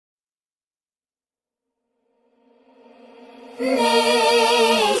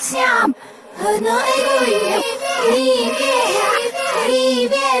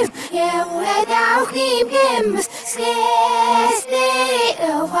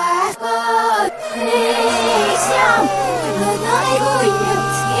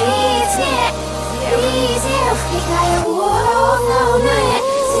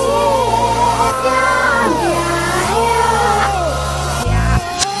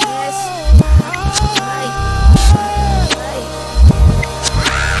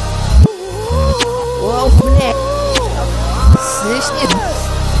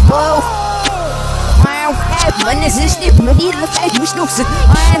Man ist nicht immer wieder fällt mich noch so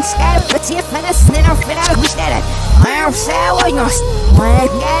ein Scarlet hier verlassen auf der Gestelle auf sauer nos mein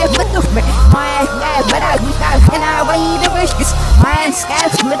Geld doch mit mein Geld aber ich kann genau wieder richtig mein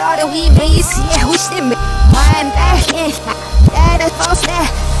Scarlet mit all die Mails hier wo stimmt mein Tag der Post der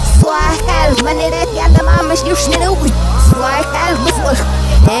Swahel man der ja der Mama ist schnell auf Swahel bevor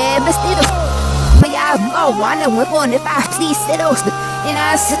bist du ja oh wann wir wollen fast die Rost in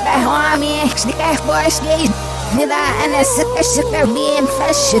as der Homie ich nicht was geht Nida أنا ستشكر بين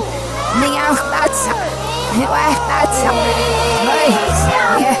فشل نيا خاطسة نيا خاطسة هاي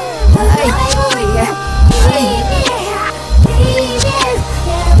هاي هاي هاي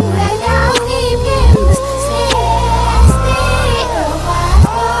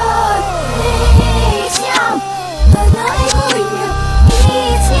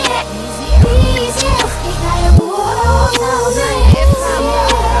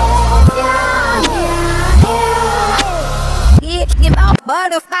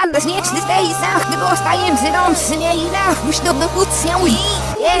But if I was next to stay south, the ghost I am sit on Sunday, we still the good sound we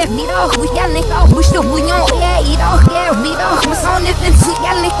yeah, me dog, we can lick off, we still we know, yeah, eat off, yeah, me dog, my son, if it's we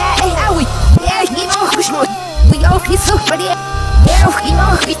can lick that, how we, yeah, you know, we should, we all feel so for it, yeah, you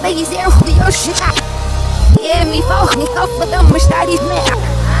know, we stay there, we all shit out, yeah, me fall, me off with them, we started man,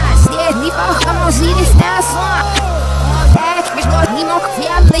 yeah, me fall, come on, see this now, song, that is what me mock,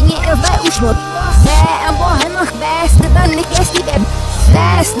 yeah, the year, but we should, yeah, I'm going to best, the done, the guest, the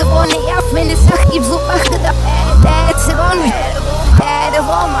Last the one I feel is a keep so back to the that's the one that the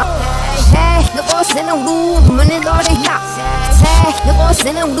woman say the boss in a room and it all say the boss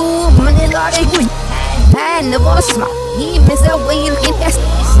in a room and it all and the boss he miss a way you can test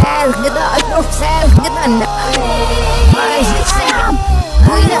sell the dog sell the done I say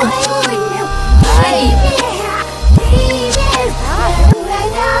we know hey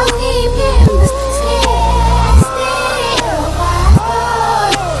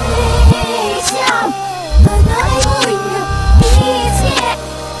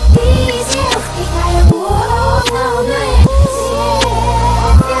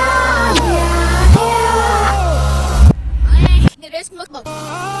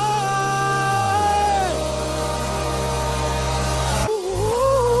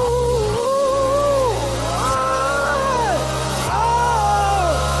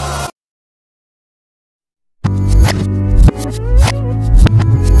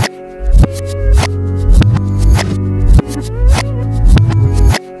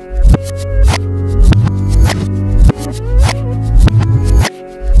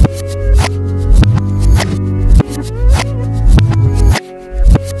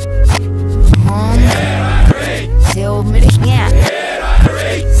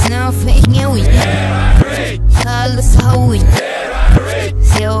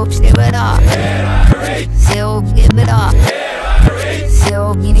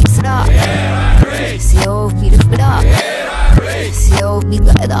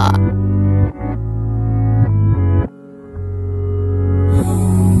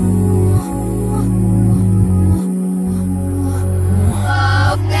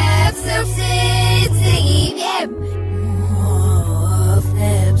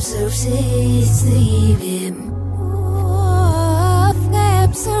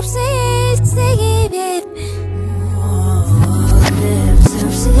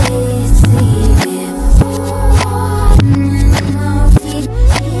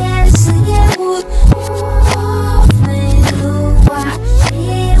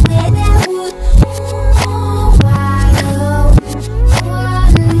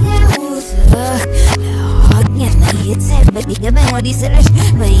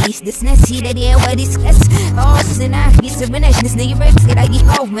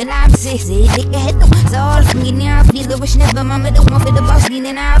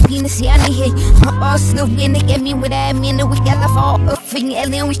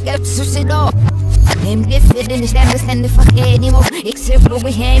Neem giften in de stemmen vergeet niet more. Ik zit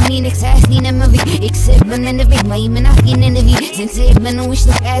probeer hem niet, ik zeg niet naar mijn wie. Ik zit ben in de weg, maar je bent nog geen in de wie. Sinds ik ben hoe is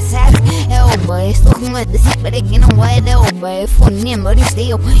toch uitzaak. Boy, is toch met de ziek, maar ik ben een white boy. Voor niemand die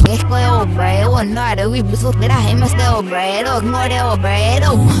stil. Ik ga boy, oh no, we bezoek dat hij maar stil, boy. Oh, no, boy,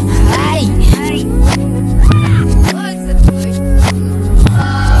 oh. Hey.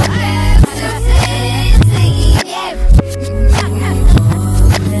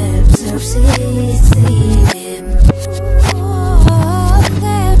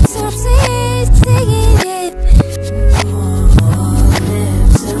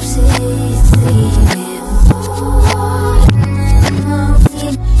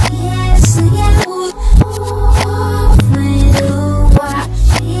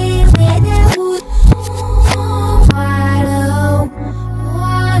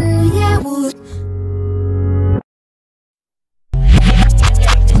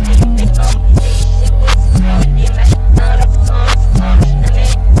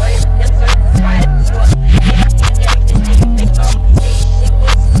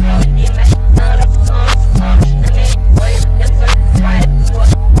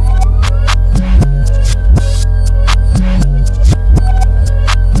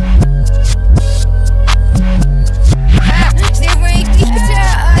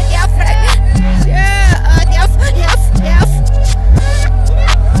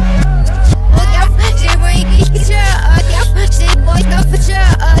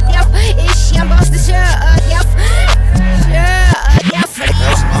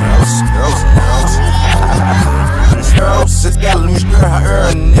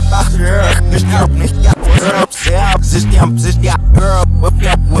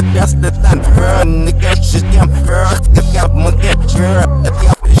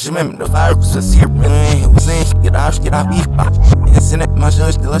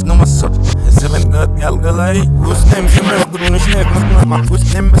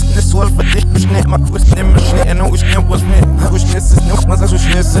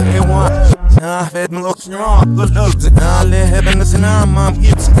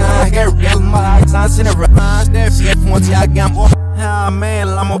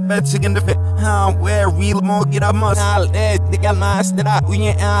 Chicken the fit, where real more get up must all that they got nice that I we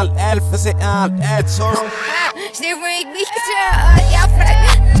ain't all alpha say all that so they break me yeah they break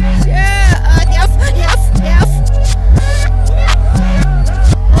me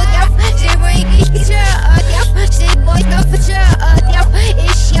they boy no for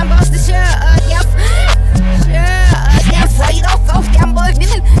is she boss the right off damn boy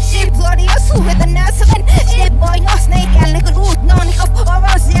women she bloody us with the nurse she boy no snake and like a root no nick up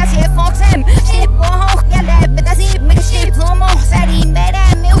she fox him she boy hoch gelle but das ich mit she so mo sari med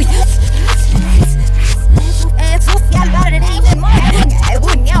mig and so viel war det even more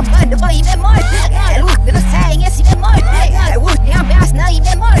would jag bara boy even more look the saying is even more would jag bäst när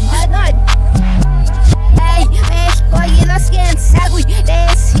even more hey boy you lost skin sagui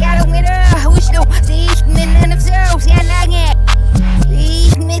this jag med det wish no sich men of so jag länge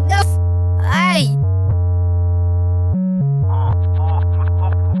ich mit the hey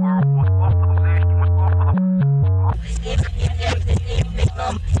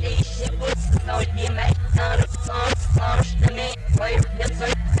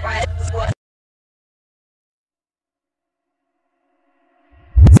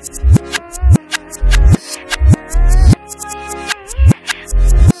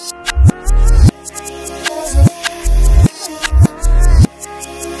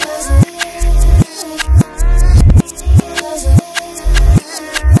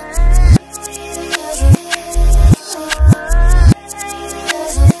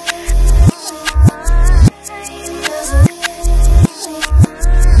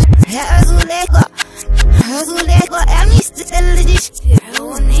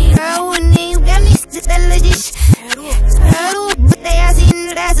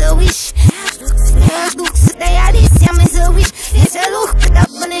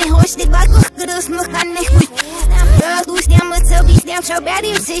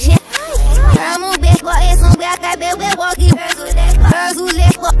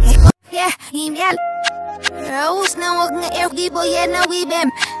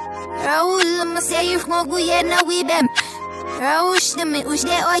وش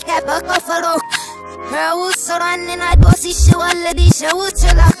ده أي كبك فروق راوس صرنا نادوس الشو الذي شوت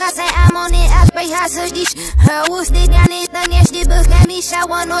شلخ كسي أموني أبي هاسجديش راوس دي يعني تانيش دي بخمي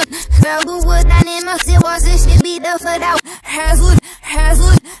شوانون راوس وداني مخزي واسش دي بيدا فراو هزول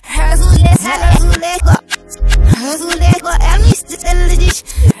لس هزول لكو أميس تتلجيش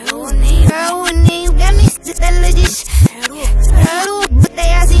راوني وقميس تتلجيش راو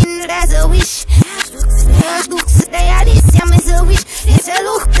بتيازين رازويش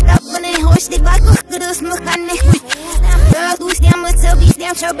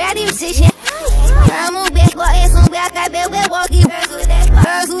bad decision. I'm back, but it's on back. I bet we're walking.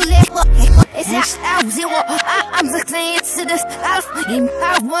 It's out zero. I'm the same to this house.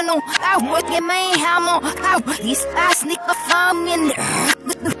 I want on. I work in my hammer. This I sneak a farm in there.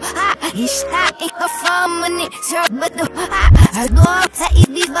 He's not a farm in it. Sir, but I don't say it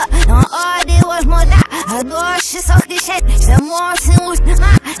before. No, all they was more that. I don't she's off the shit. Some more things.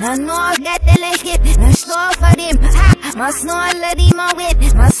 I know that they like it. No store for them. My snow let him away.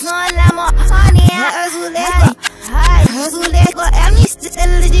 My snow lamb on it. Azuleko, é misto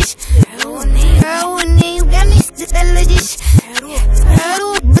teledish. Eu é misto teledish.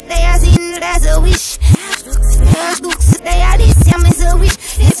 Eu botei assim nessa wish. Eu botei assim nessa wish.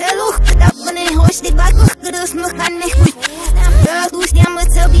 Esse é louco, tá bem rosto de bagu, que Deus me canne fui. Eu dos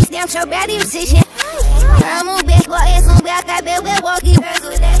diamos, eu bis diamos, eu bedi o seja. Amo beco, esse um beco, é bebo, eu aqui.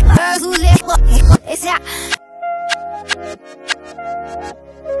 Azuleko, esse é.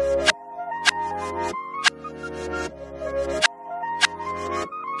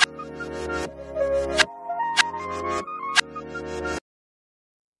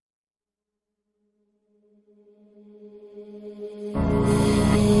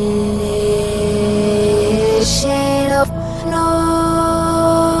 Shade of no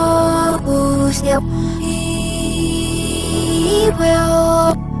still he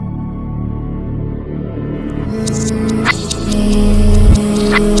will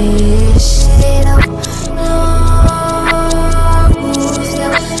shade of no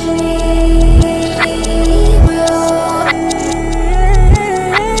still he will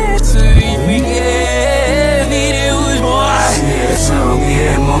we get it was more so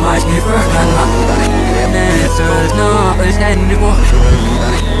get more much different. No, it's not anymore.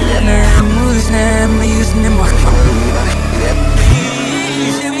 Moves never using them.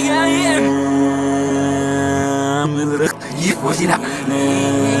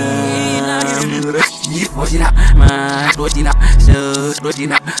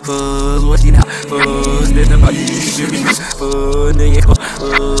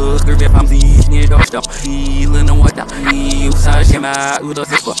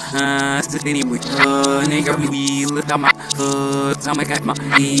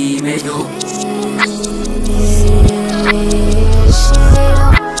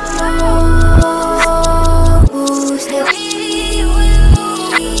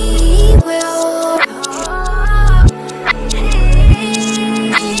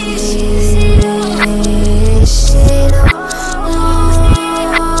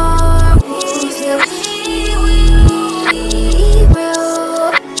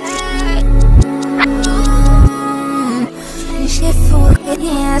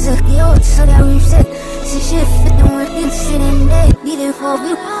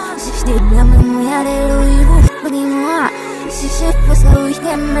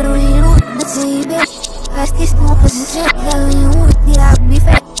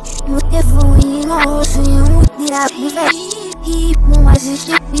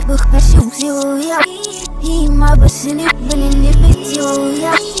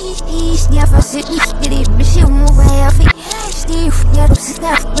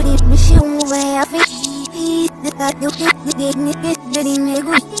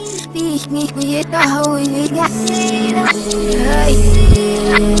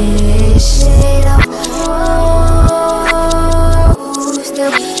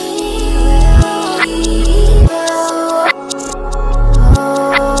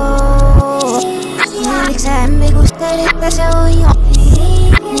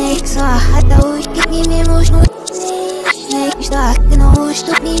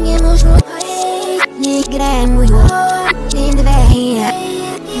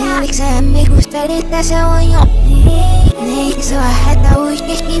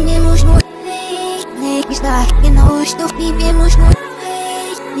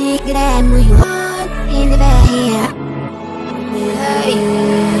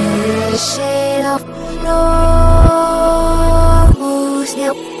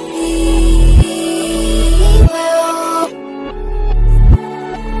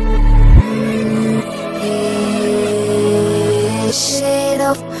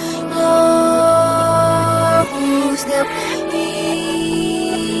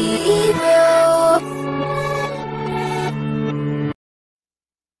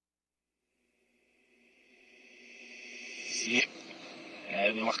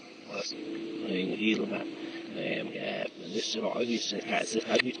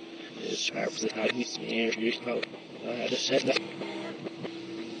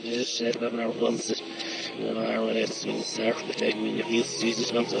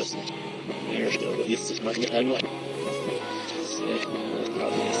 There's still this is my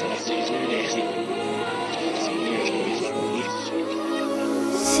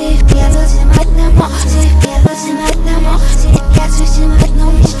matamo, se pielo se matamo, se piace se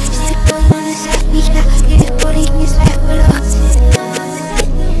matnoviš, se pojone se pihta, gdje porik mi sve bilo.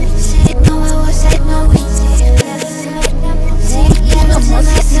 Se nova osadnoviš, se pielo se matamo, se pielo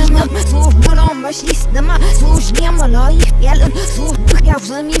se matamo, sluh bulom baš listama, sluh njemala ih pjelon, sluh buhkav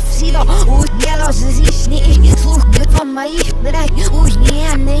za mi vsilo, pjelo se zišni, sluh gutama ih braj,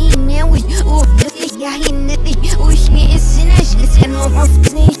 njene ime uj, ja hinne ti, mi isine jilsen och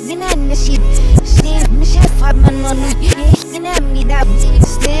ofsni, dinenne shit, stef mi chefar man man uj, ihtine mi dab,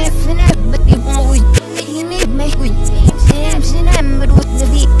 stef nebati uj, himi meh uj, stef sinem rut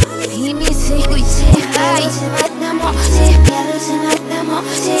nevi, himi se uj, se hay, se matnamo, se pialo se matnamo,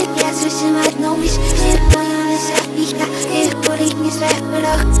 se piaso se matnoviš, se pojone se pihta, porik mi sve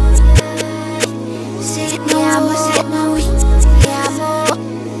bilo. Se niamo se novi, niamo,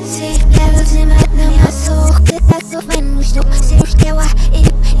 se pialo se matnamo, ja soh, so wenn mich noch selbst der war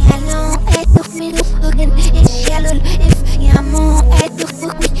ja no doch mir noch irgend ich jalul if ja mo doch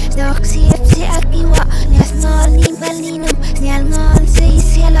wirklich doch sie akiwa nas no in berlinum snel no sei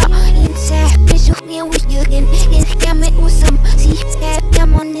sela in seh besuch mir wiegen ich kann mit usam sie der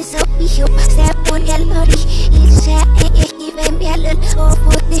mon ist auf ich sehr wohl ehrlich ich seh ich gebe mir all auf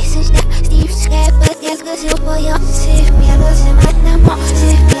das ist da Steve schreibt der so ja se pialo se matnamo se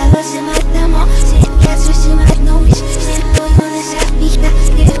pialo se matnamo se piace se matnoviš se pojone se pihta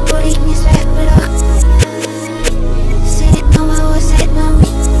gdje porik mi sve bilo. Se nova osadnoviš,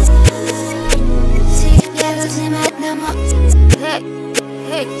 se pialo se matnamo. Hey,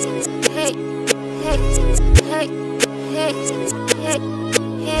 hey, hey, hey, hey, hey, hey, hey,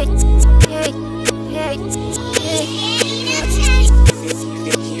 hey, hey, hey.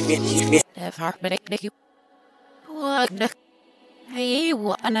 Därför beräknar jag vad hej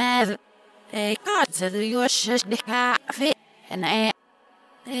vad they got to the yours the cafe and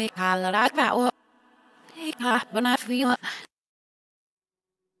they call it like that what they got but I feel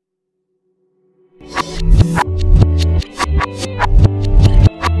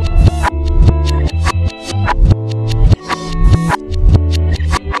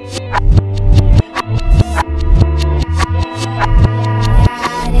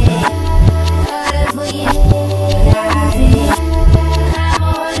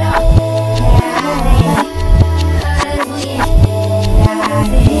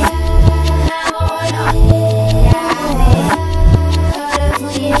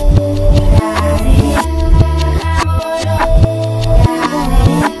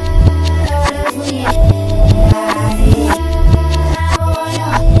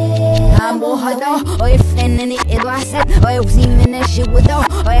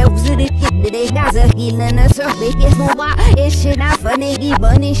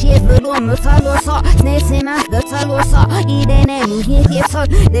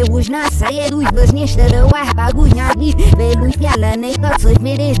de už nás jeduj bez něštedová bagujňádí veluj fiala nejka což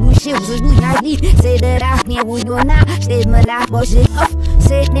mi dej duši vzduňádí se derách mě ujona štedmela božikov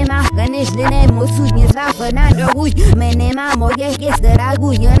se nemá kaneždy nemocudně zváfena droguj me nemá moje jestera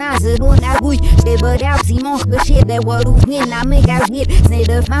gujona zruna guj štebera psimoch bešede waruzně na megavnir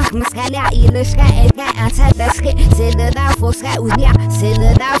snedov mach mskalia ileška eka ansataske se deda foska uznia se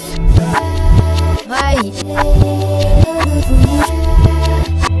deda vai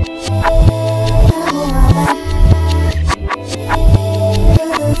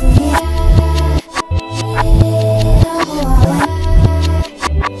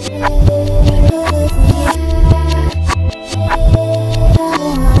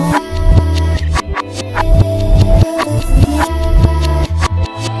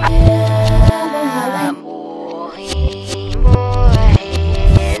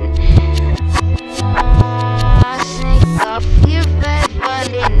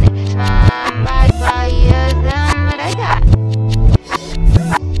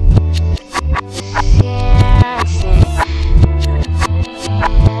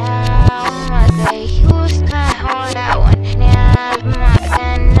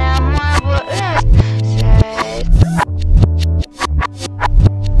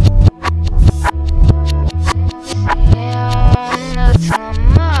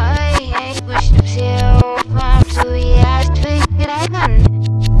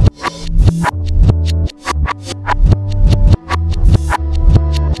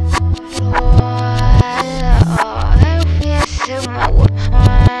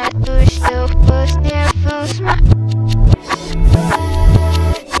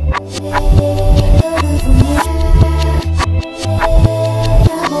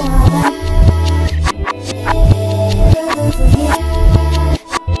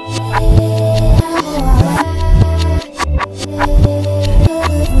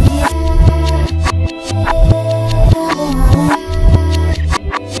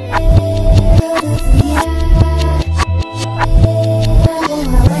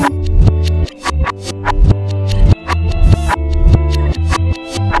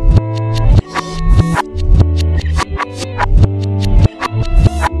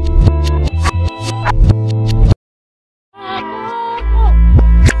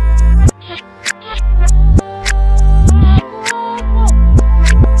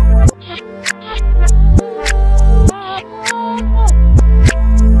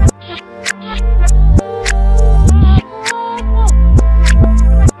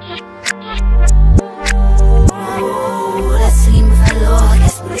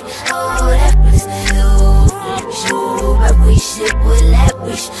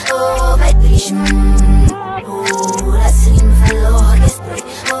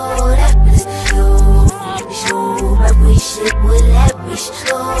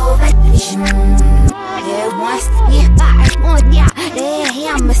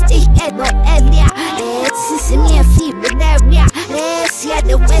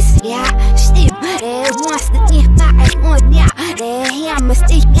West, ja, stimmt. Wants to get back on, ja. Hier muss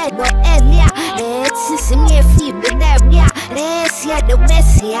ich Geld und ja. Jetzt ist mir viel bedarf, ja. Das ja der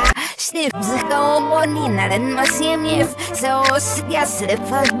West, ja. Stimmt, sich kommen in den Maschinen. So, ja, so der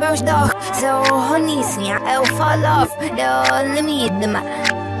Vollbruch doch. So, Honis, ja, fall off. Da, let me eat them.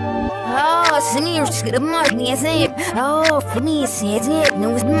 Oh, smears good morning, as if. Oh, for me, says it,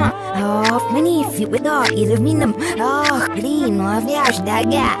 no, it's not. Oh, for me, if you would all either mean them. Oh, green, or viage, that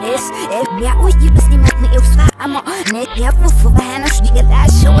gas. If we are with you, see me, if I'm on net, careful for the hand, she get that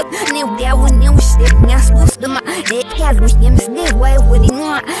short. New there when you step, me, I'm supposed to my. They can't lose them, stay away with it,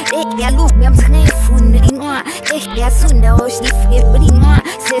 no. They can't lose them, stay food, no. They can't soon, no, she flip, but it, no.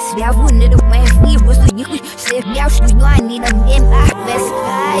 Says we are wounded, when we was with you. Say, we are, I need them, get back, best.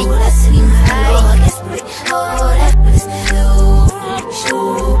 Slim high, desperate, oh, that was no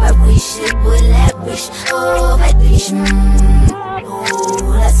show, but we should will that wish, oh, but we should,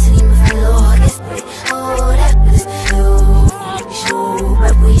 oh, that slim high, desperate, oh, that was no show,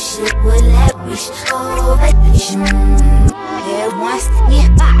 but we should will that wish, oh, but we should. There wants to be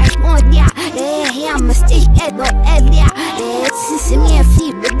back on, yeah, there, must take it on, yeah, let's see me a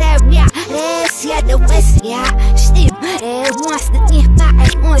fever there, yeah, let's see the West, yeah, Steve, there wants to be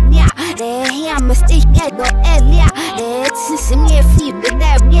back on, yeah. Here must take it go yeah. Let's see me a fever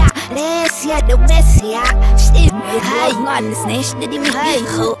there, yeah. Let's see the West, yeah. Stimmt, hey, Mann, ist nicht die mir, hey.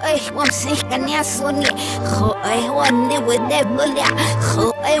 Oh, ich muss sich kann ja so nicht. Oh, ich wonder with that bull, ja.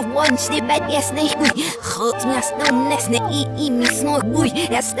 Oh, ich want die Bett jetzt nicht gut. Oh, mir stumm, das ne mir so gut.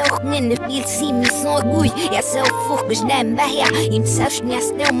 Jetzt doch mir ne viel, sie mir so gut. Jetzt so fuch bestimmt daher. Im Selbst mir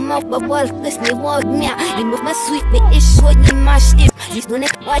stumm auf der Wolke, ist mir wohl mehr. Ich muss mal sweet, wie ich schon immer stimmt. Ich nur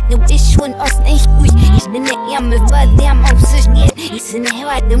nicht weit, du bist schon aus nicht gut. Ich bin nicht eher mit Waldern auf sich geht. Ich bin nicht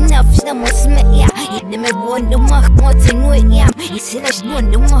weit, du nervst, da muss mir eher. Ich bin mit Wohn, du machst nur zu nur eher. Ich sehe das nur,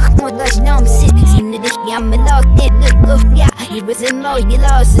 du machst nur das Namen sit. Ich bin nicht gern mit Laut, der Glück, ja. Ich bin in Maul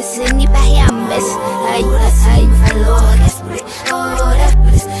gelassen, ich bin nicht bei Herrn, best. Hey, das Heim verloren, das Brick. Oh, das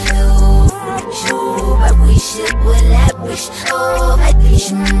bist du. Show, but we should will that wish. Oh, but we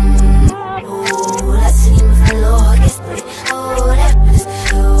should. Oh, das Heim verloren, das Brick. Oh, das bist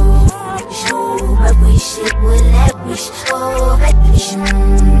du. Show, but we should will that wish. Oh, but we should.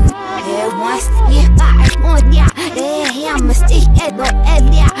 There wants to be back on, yeah. There, must take it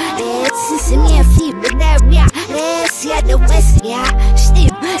on, yeah. Let's see me a fever there, yeah. Let's see the West, yeah.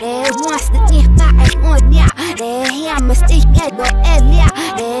 Steve, there wants to be back on, yeah. There, must take it on, yeah.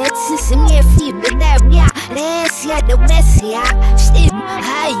 Let's see me a fever there, yeah. Let's see the West, yeah. Steve,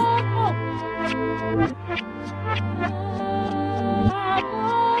 hey.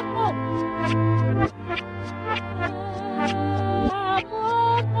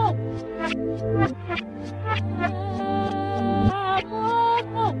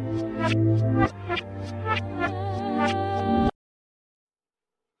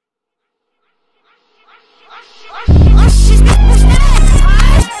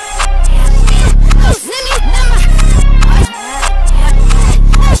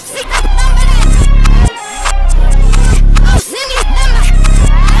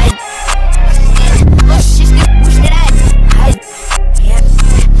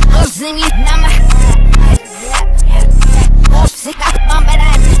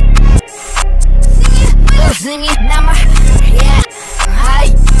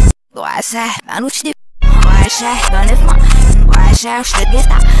 Anúčty, vaše donefma, vaše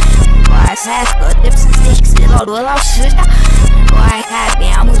štedgeta, vaše skotipsen stikstil og lovsjuta, vaše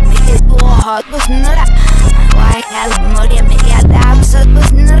bjamus mikket gåhått på snurra, vaše lomorje med jævdavsøtt på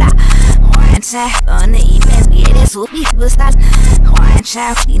snurra, vaše bønne I bevgere sopi bøstal,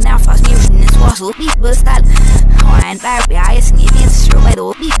 vaše stina fast mjusjene så sopi bøstal, vaše bærbjæs nivits sjøvet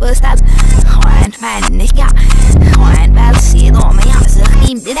opi bøstal, vaše menneska, vaše bælsid om jeg så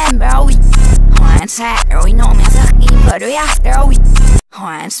rimte den bøy. Hans fat, we know me as a king, but we after a week.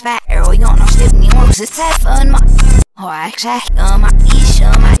 Hans fat, we don't know step me works, it's a fun, man. I check on my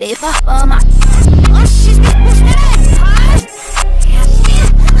t-shirt, my day pop on my. Oh, she's the best that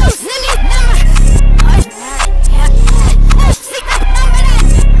oh, send me number. Oh, stick that number then.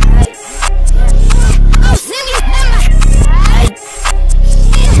 Oh, send me number.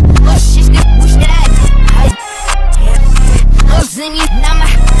 Oh, she's the best that oh, send me number.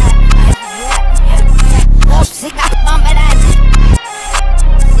 Sick up on my dad.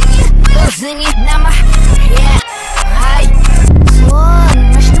 Sing it, number. Yeah. Hi. So,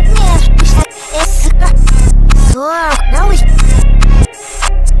 much to me.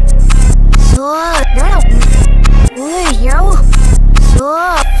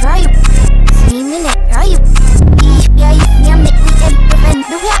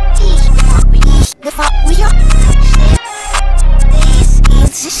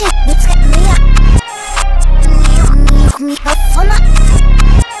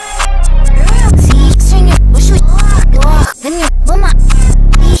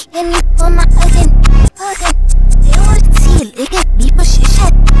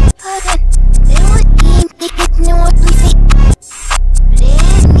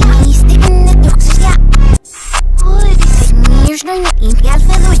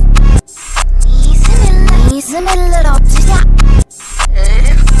 the middle of the yeah.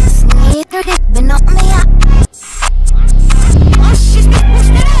 Sneaker it, been on me up. Oh shit, what's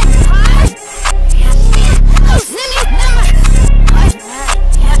that? Oh, send me a number.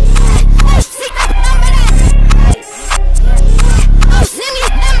 Oh, stick that number there. Oh, send me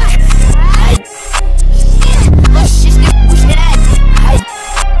a number. Oh shit, what's that?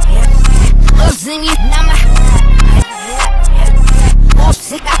 Oh, send me a number. Oh,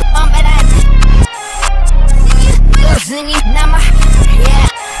 stick that number there. Oh, send me a number. Yeah.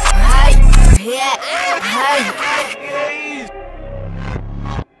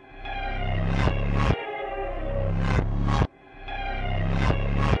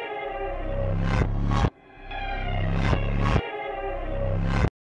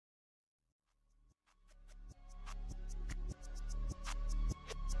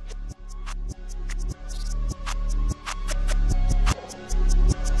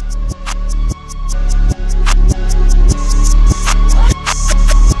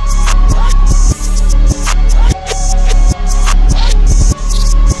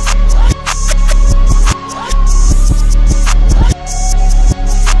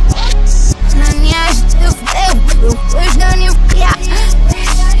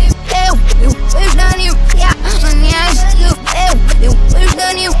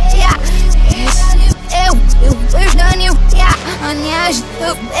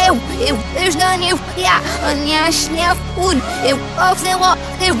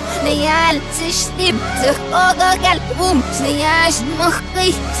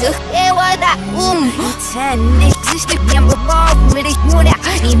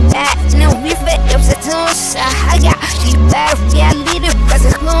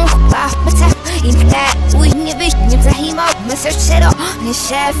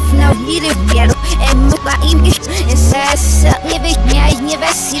 Chef, no lieder wielu, myła im ich, nie być, nie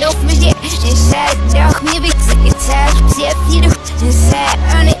wesi do mnie, doch nie być, sehr viel,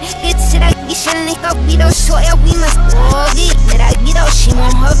 earn it, it's like you shall make up, we don't show it, we must body, that I get out, she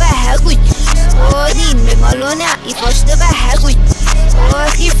won't have a hagui, body, me malona, if I still have a hagui, oh,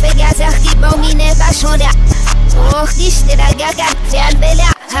 he figures out, he brought me never show that, oh, this that I got, tell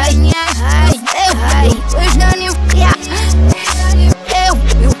Bella, hi, where's the new, yeah.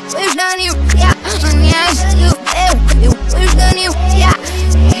 Where's the new? Yeah, where's the new? Yeah, where's the new? Yeah,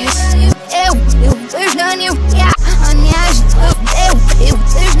 where's the new? Yeah,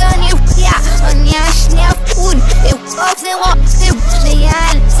 snap food. Off the walk, the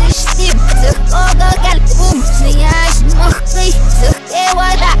yard, the step, the other gal, boom, the yard, mochi, the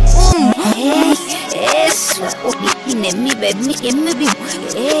wada, boom. Yes, me bed, me be.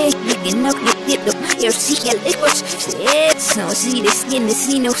 You know, you're seeking liquids. It's no see the skin, the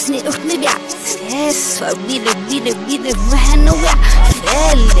sea, no snake of me. Yes, for be the man away.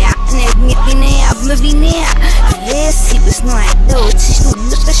 Fell down, moving near. Yes, he was not though, she would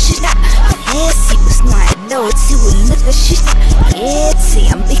look the shit out. Yes, he was not though, she would look the shit out. Yes,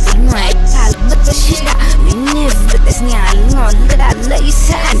 I'm making my pal, but the shit out. We never, there's me alone, that I let you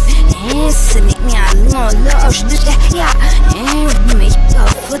sign. Yes, and me alone, lost the yeah. And make up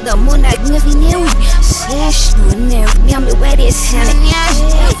for the moon, I never knew. Sash, you never be on the way this sun.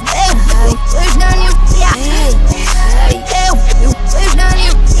 Where's the new? Yeah. Where's the new? Yeah. Where's the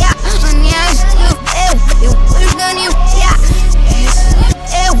new? Yeah. Where's the new? Yeah.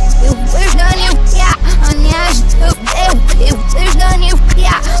 Where's the new?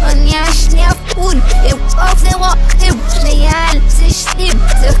 Yeah. Snap food. Off the walk. The yard, the step,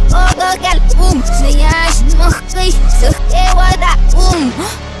 the other gal, boom. The yard, mochi, the wada, boom.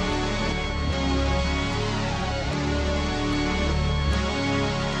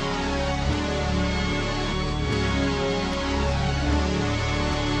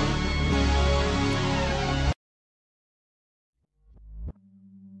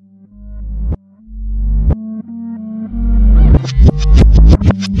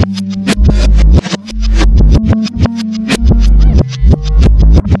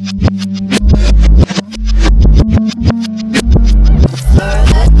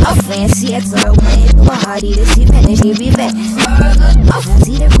 Fancy it's a way to a hardy to see finish every vet. I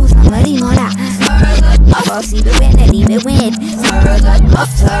see the goose, I'm ready on that. I see the win and even win.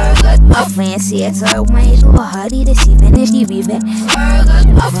 I fancy it's a way to a hardy to see finish every vet.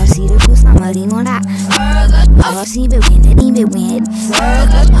 I see the goose, I'm ready on that. I see the win and even win.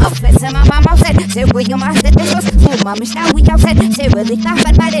 I fess my mama said, say where your master this was. So mama now we outside. Say really tough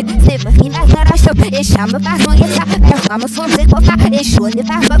and bad. Say my feet like that I show. It's sham back on your side. I'm a swim sick of that. It's showing the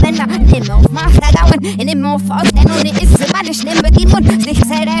back of it. Det må master gaven, en det må få den og det er så bare det slemme din mund. Det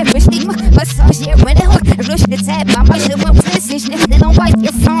sagde der er stigma, og så siger med det hul. Rush det tab, mamma så må flæs, ikke snifte nogen white,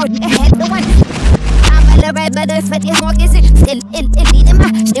 jeg får det head the one. I'm a little bit vet is nog is stil in ma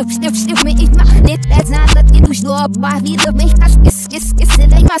stil me ik ma net dat zijn dat ik dus door maar wie de mich das is in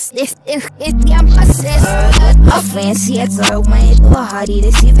ma stil ik ja passes offense het zo my door hardy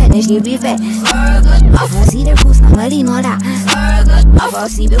de si finish die be vet offense de boost na marinora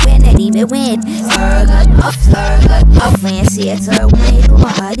offense be win offense het zo my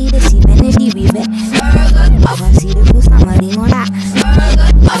door hardy de si finish die be vet offense de boost na marinora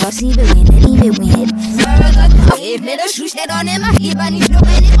offense be win Give me the shoes that on him, give me no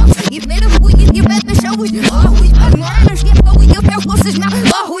benefit. Give me the food, give me the show. Oh, we are runners, give me your fair horses now.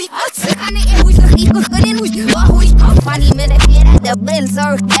 Oh, we are sick on it, and we are here to get in. Oh, we are funny, man. If you're at the bills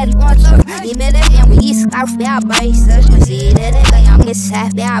or that wants her, give me the and we scarf their braces. We see that the young is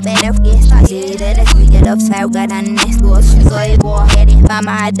half their better guess. I see that we get up so good and next was so it was heading by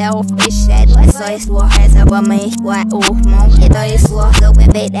my door. Fish head was so it's what has a woman, what off monkey, it's what the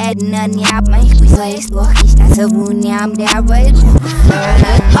way that none, yeah, my so it's what he's that's a I'm there right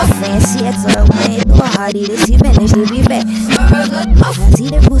offense it's a way to hardy to see finish to be back offense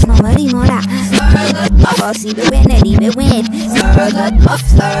the boost no marinora offense the win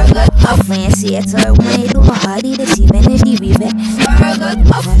offense it's a way to hardy to see finish to be back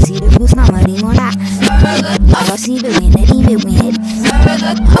offense the boost no marinora offense the win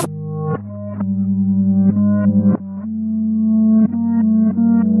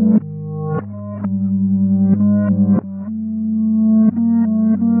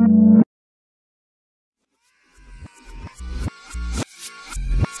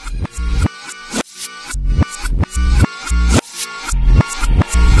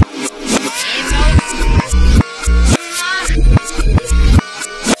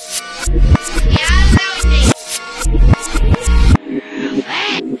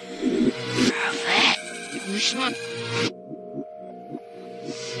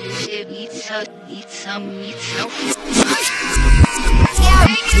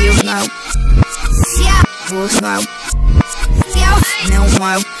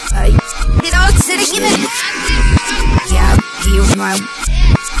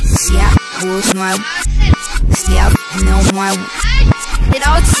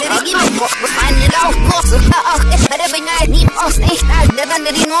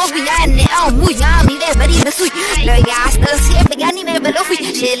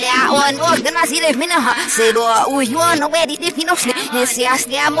Say do you want nobody if you know se as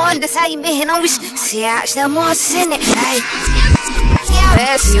the amor de sai me não se as the amor sene ai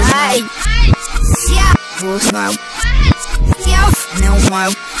yes ai yeah who's now yeah no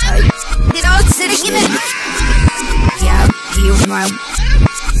more did all sit again yeah you now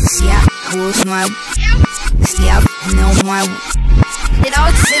yeah who's now yeah no more did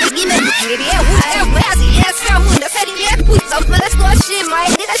all sit again yeah where's the yes I'm the setting yet put up let's go shit my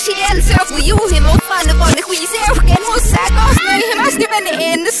did a shit self with you him on the body we say can was sack off him as given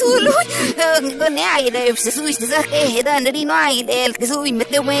in the sulu go now if the switch is a head under the night because we met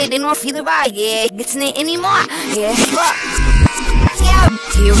the way they not feel the right yeah it's not anymore yeah yeah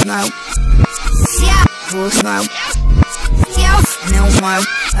you know yeah who's now yeah no more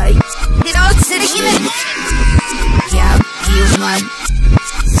did all sit again yeah you know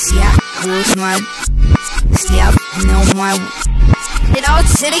yeah who's now yeah no more did all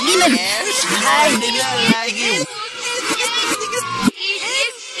sit again I like you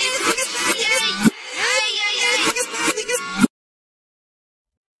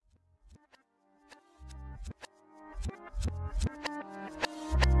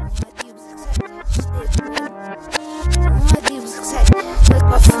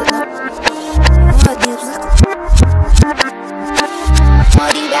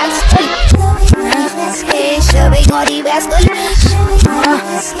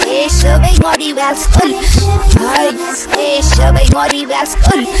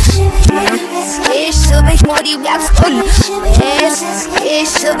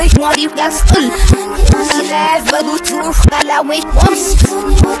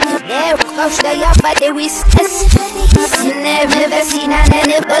never seen an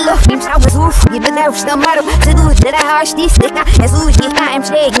enemy look him I was off give it out the matter to do that I harsh this stick as we get I'm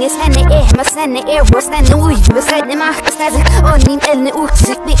shaking it's and the air my son the air was and we beside the mark says on in the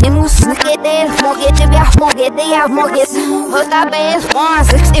uxik the mus get there morget the morget they have morgets what the best ones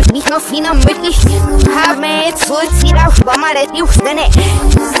if we no fina wirklich have made so see out by my you stand it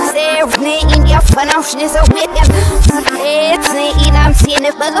save me in your financial is a with them it's in I'm seeing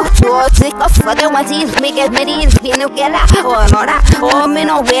it but look sick of the ones me get me in no get oh no oh me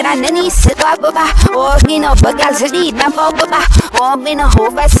no where and then sit up oh me no bagal jadi na baba oh me no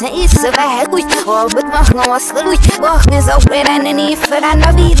hope say is a oh but no was good oh me so where and then if I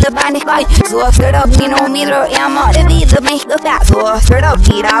na vida bani vai so straight up, you know me, I'm out of either make the fat so straight up,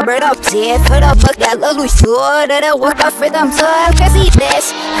 beat up, bird up, say it, put up, but that little sword that I work up for them, so I can see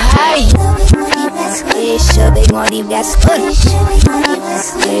this. Hi, it's a big money, that's good.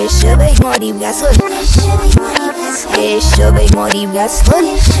 It's a big money, that's good. It's a big money, that's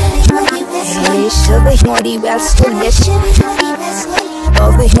good. It's a big money, that's good.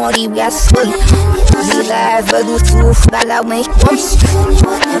 Big money, that's good. We live, but we too far out, make bumps.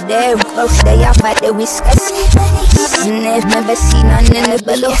 They're close, they are fight the whiskers. Never seen none in the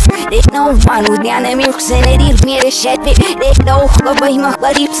below. They know one with the enemies, and it is me to shed it. They know about my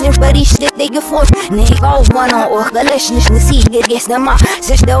bodies and bodies that they get for. They go one on all the lessons to see it gets them up.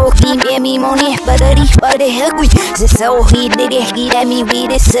 Says the old team, me money, but the heck we. Says so he did it, he let me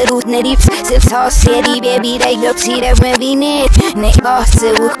read it, salute natives. Says how city, baby, they go see that when we need. They go.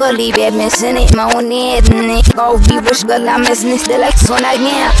 Se ukoli be mesene maone ne go be wish girl I'm mesne still like so like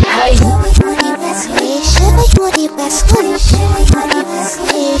me hey shove it best one shove it best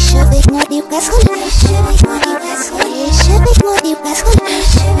one shove it best one shove it best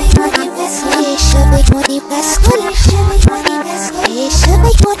one shove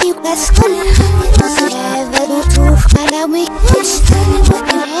it best one ever do to follow me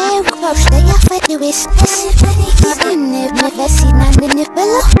hey close they are fight the risk never seen none in the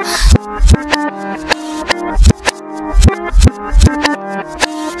below.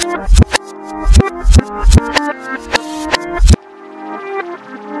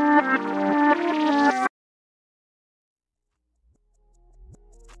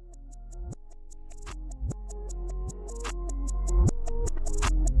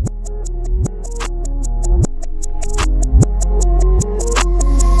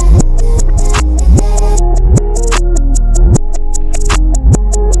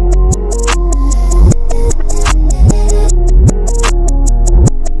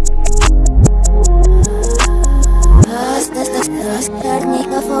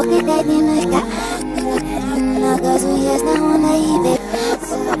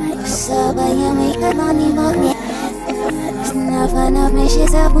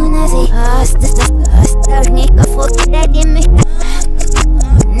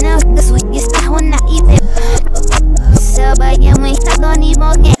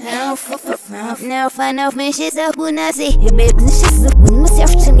 Of me, she's a bunasi. Baby, she's a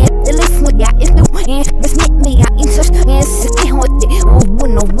myself to get the lift with that. If the me, I insist, yes, I hold it. Oh,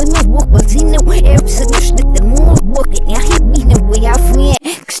 no, when I walk, but you know, it's a dish that the more walking. I hit me the way I free.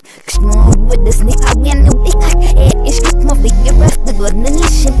 Small with the snake, I went no dick. It's just my figure of the good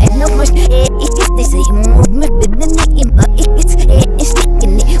nation and no much. It gets the same more method than the imp, it's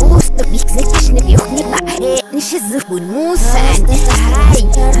sticking it. What's the big section of your nipper? She's a good moose. Hi.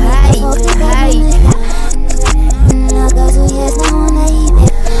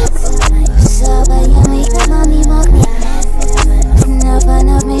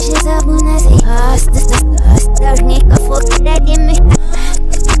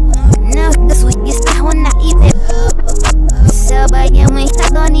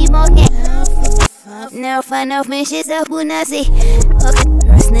 No fun of me, she's a bunasi. Okay,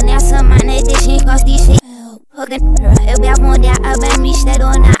 personally, some man, they she cost these shit. Okay, we have more than a man, reach that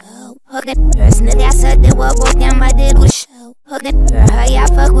on that. Okay, personally, I said they were both down by the bush. Okay, I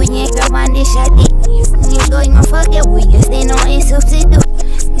fuck with you, girl, on this shot. You going on fuck it, we just ain't no substitute.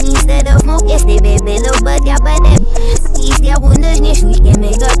 Instead of smoke, yes, they baby, look, but yeah, but them. These their wonders, we can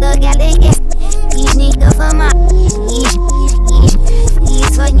make up the galaxy. Each nigga for my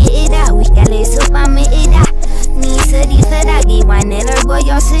for you ida, we can lay so for me ida. Me so deep for that, give one never go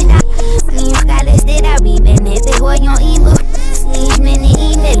your sida. Me can lay stay that, we been it, they go your email. Each many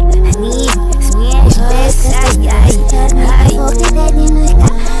email, I need smash best, ay. Fuck that in the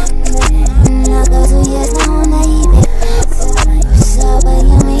no go to yes, no one I so but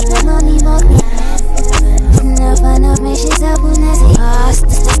you make the money walk me. No fun of me, she's a bunasi.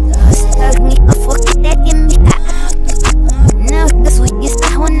 Stuck me, fuck that in me.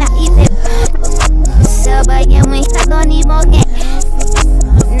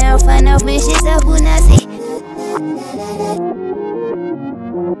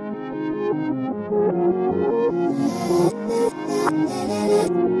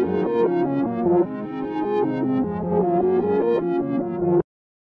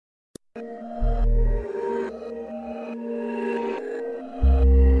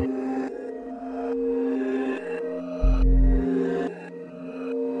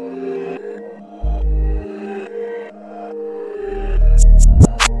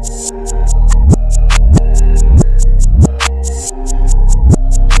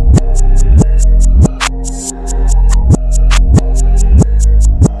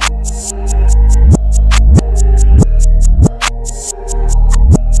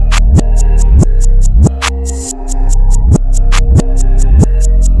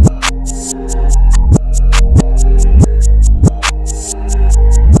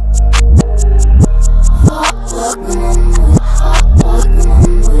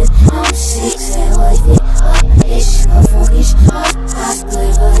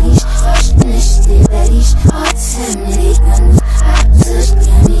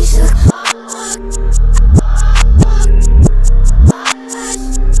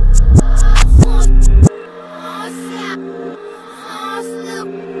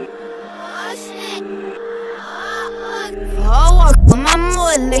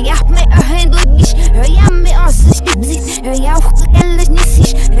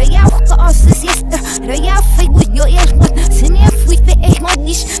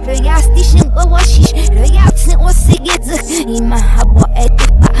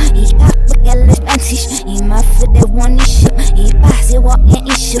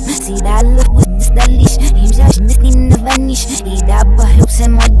 nisch. I dabba huse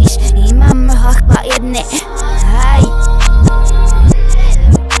modish. I mamma hakba edne. Hai.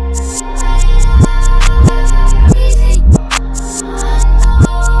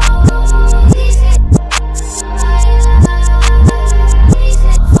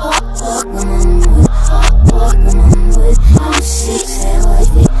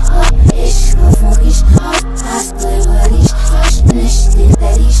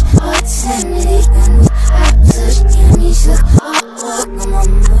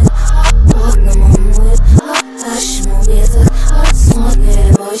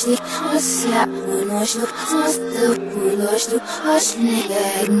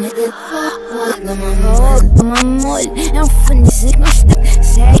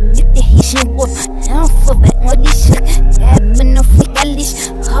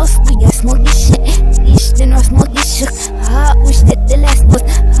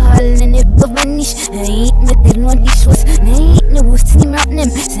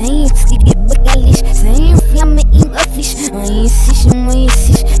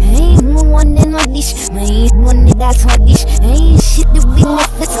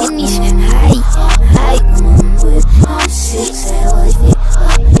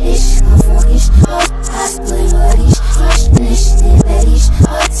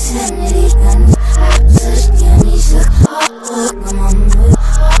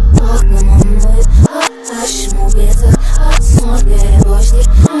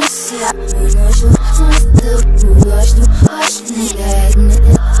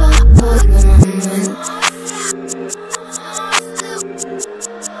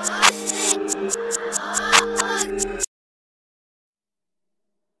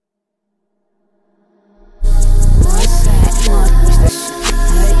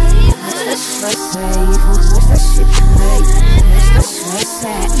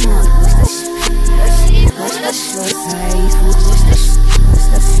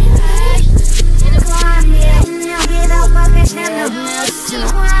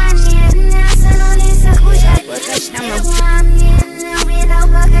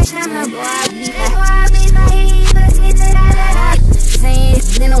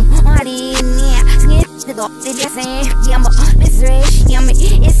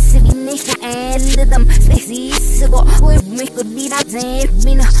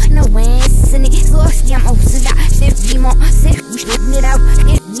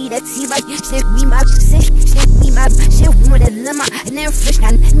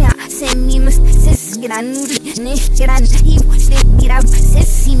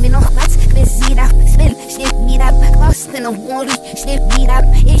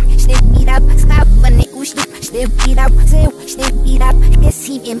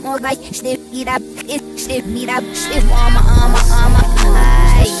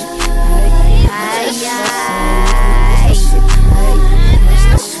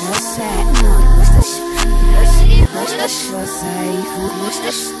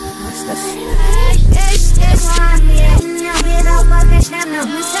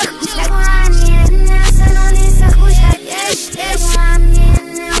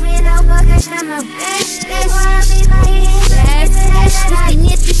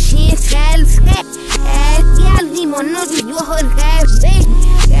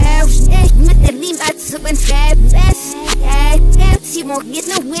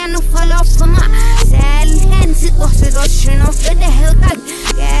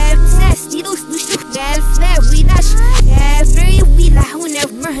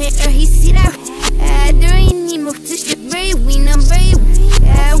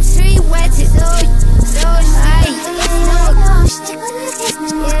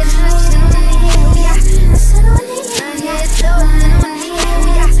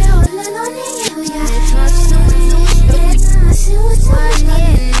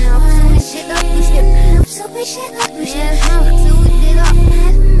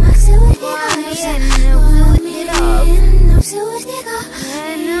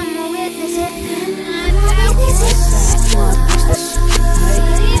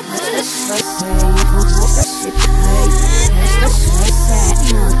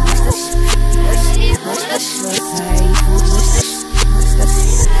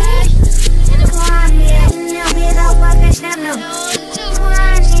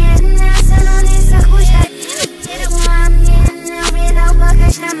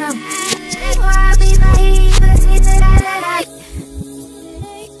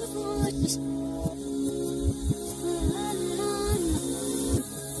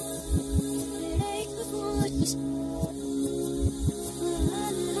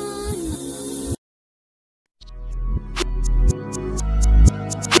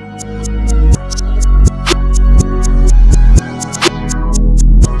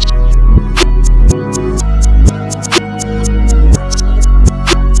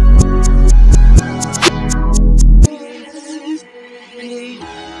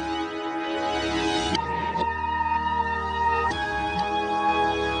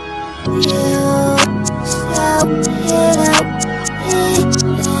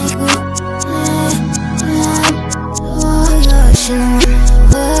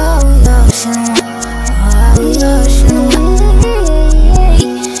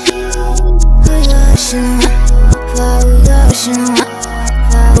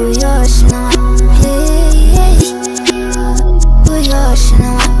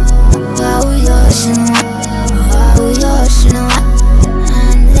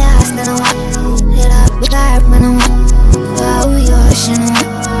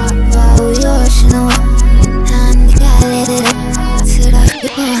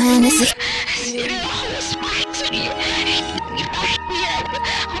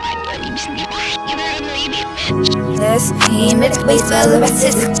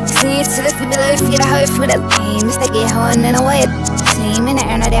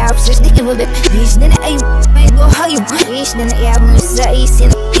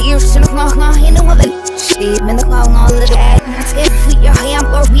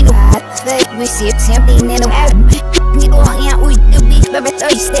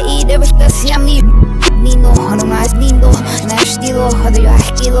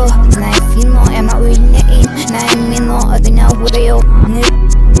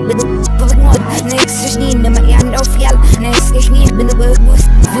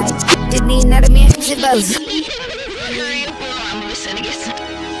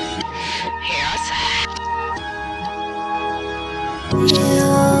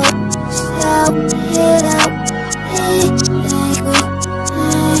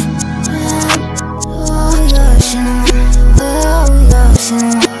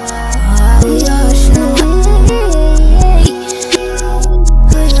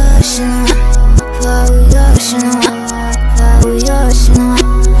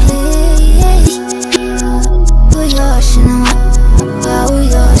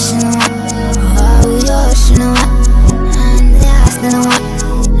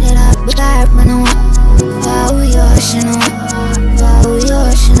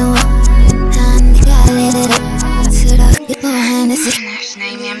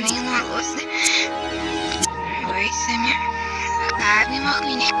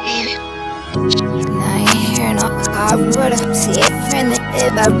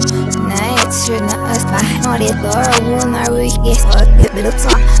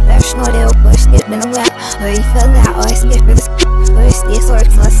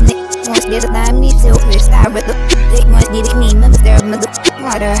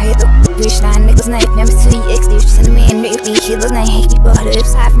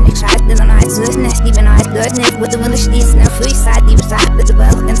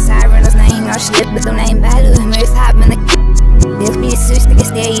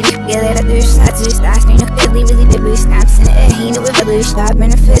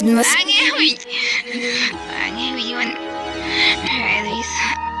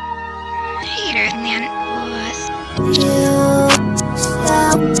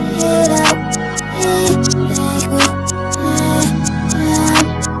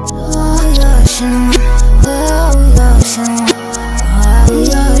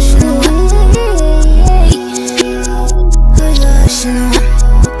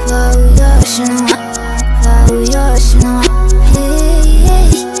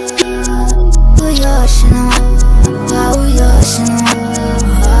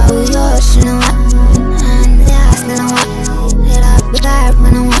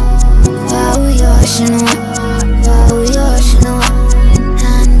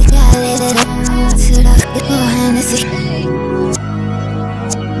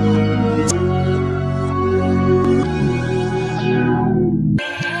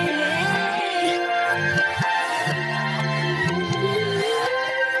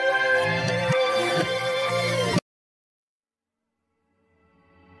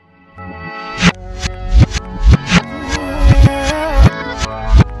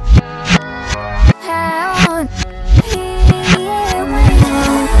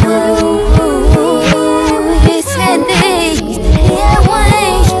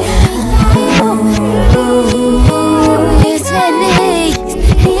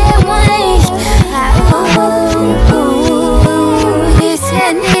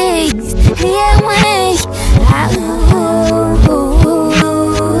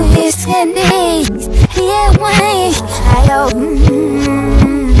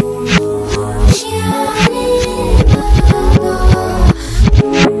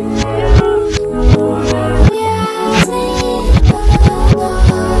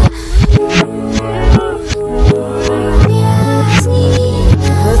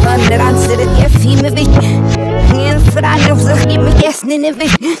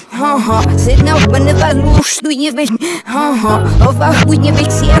 Sitting up when the values do you wish of a who you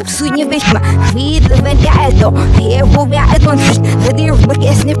make see up soon you wish feed the ventilator here who we are don't the dear but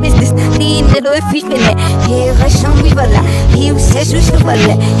yes in business lean little fish in it here I show me valla he says you should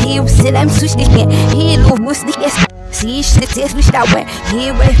valla he said I'm sushi he was the yes Sie ist nicht sehr bestauben.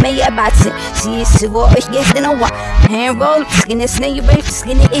 Hier wird mir erwarten. Sie ist so, ich gestern auch. Handroll, skin is snake, babe,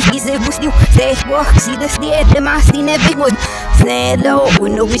 skin is easy, who's you? Say, walk, see the steer, the mask in every wood. Snare low, we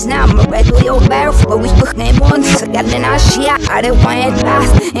know it's now, my red to your barrel, but we took name on, so got in our shit. I don't want it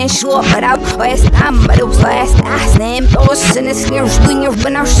fast and short, but out last time, but it was last time. Name those in the skin, swing your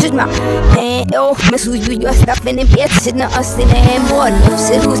when I should my hand off, miss who you just stuff in the bed, sitting us in the hand one,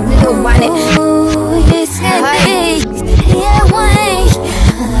 sit who's the one. Ooh, it's heavy, yeah, wait.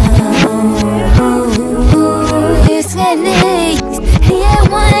 It's heavy, yeah,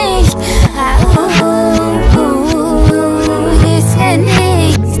 wait. It's heavy,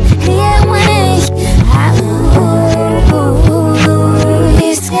 yeah, wait.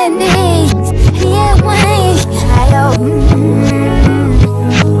 It's heavy, yeah, wait.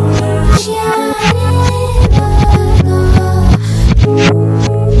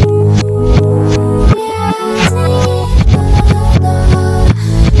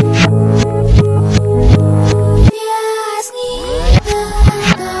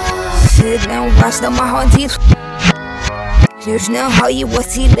 Sit down, watch the my heart deep. There's no how you was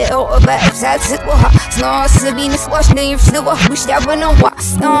see little about upside sit with her. Snow Sabine swash name still a wish that one on what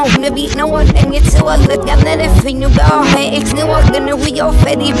snow the beat no one thing it's so look at that if you go hey it's no one gonna we all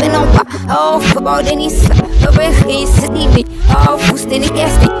fed even on what oh about any the way city me oh who's in the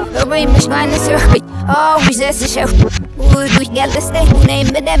gas the way much man is circuit oh we just a chef would we get the state name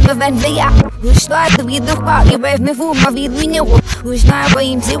the them event they are who start to be the party with me for my video we know who's not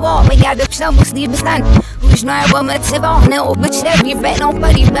way to walk me got up some sleep stand who's not what much about no but every vet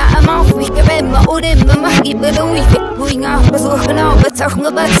nobody that I'm off we can remember all them my but we going off was looking on but talking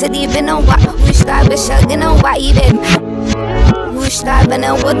about city even on what we start to shagging on why even we start to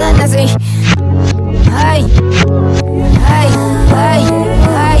know what done as hey hey hey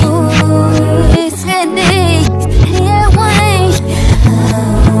hey it's headache yeah wait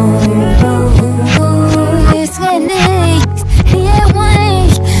it's headache yeah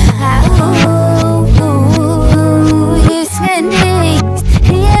wait it's headache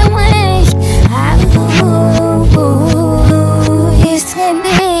yeah wait it's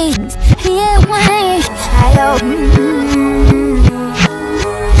headache yeah wait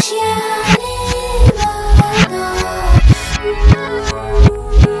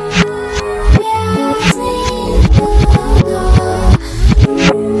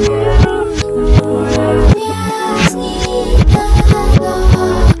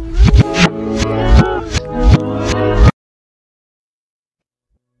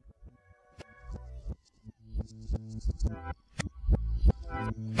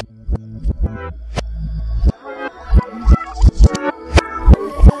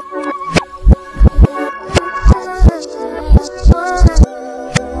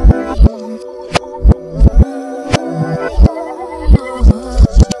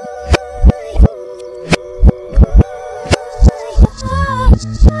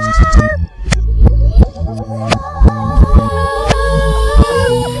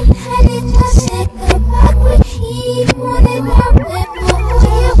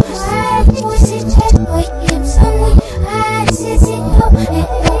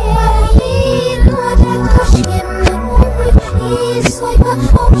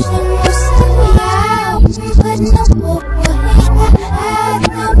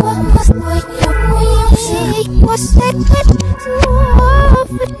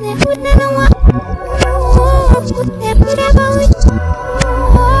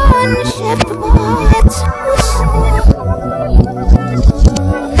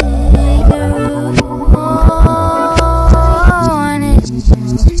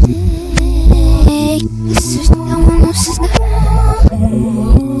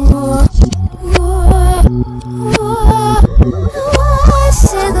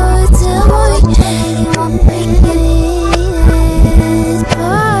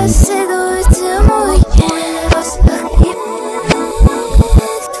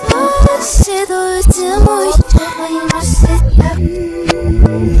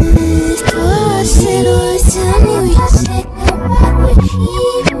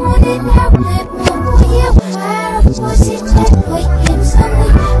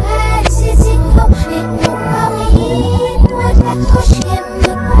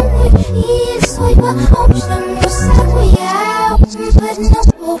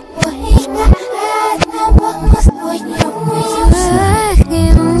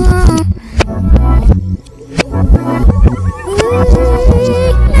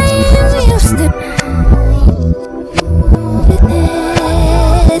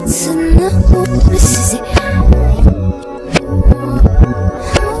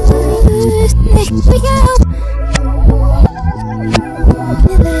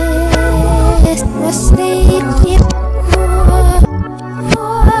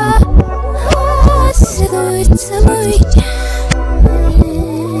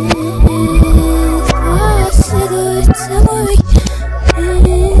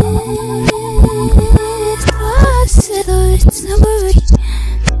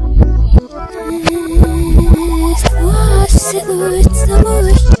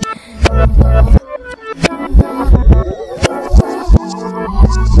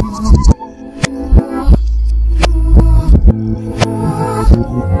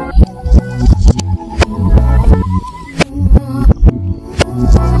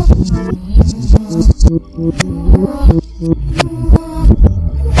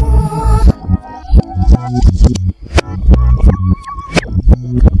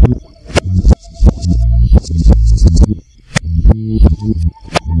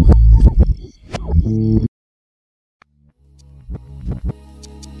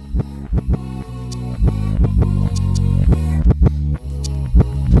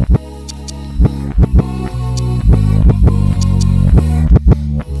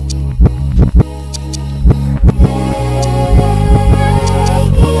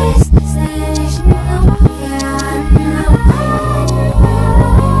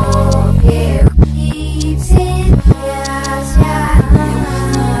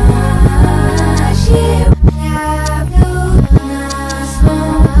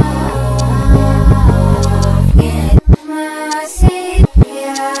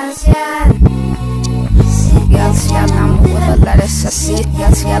dessa sit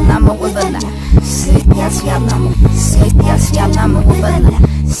yes yallama wibala sit yes yallama sit yes yallama wibala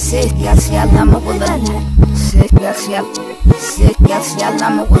sit yes yallama wibala sit yes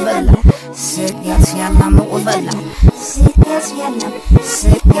yallama wibala sit yes yallama wibala sit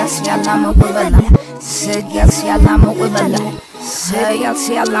yes yallama wibala sit yes yallama wibala sit yes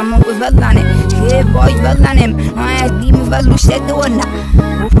yallama wibala ne ke boy balanem ay di me valu sedona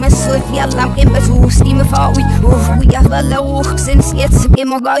men så fjällan en besos i mig farlig och jag faller och sen skets i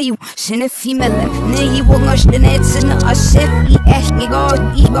mig gav sen femel nej vågars den ett sen a set i echt igår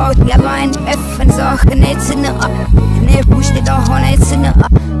jag la en FN saken ett sen nej pushte då hon ett sen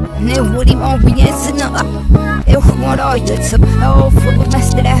nej vad i om vi ett sen jag mår då det så för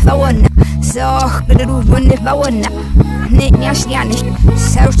mest det för så det du vunnit för nej jag ska inte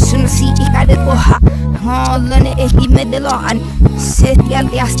så sen se i hade då hållen är i medelån set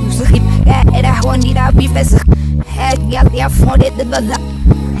jag läst så hip är det hon i där bifes jag får det balla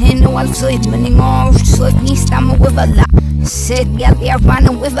henne alltså ett men ingår så att ni stämmer med balla set jag vann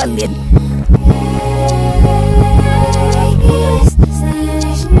med balla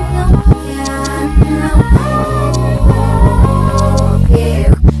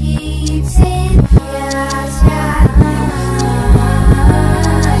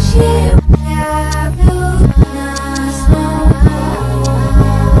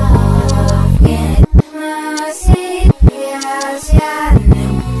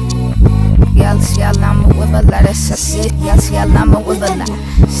sit yes yallama wibala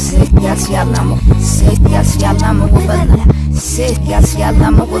sit yes yallama wibala sit yes yallama wibala sit yes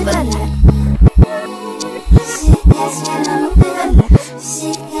yallama wibala sit yes yallama wibala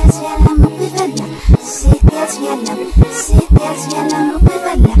sit yes yallama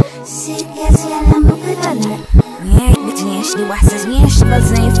wibala sit yes yallama wibala Если вас измешивать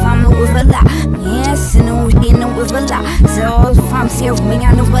за инфаму вывела Если научена вывела За фам все в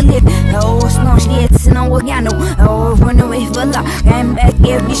меня навалит Снож лется на угану Вона вывела Гэм бэк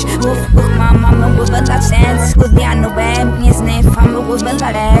евиш Уфух мама вывела Сэнс гудяну Бэм не знай фаму вывела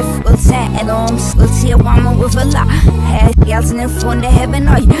Рэф гудсе Элом скудсе вама вывела Хэт ялзне фонде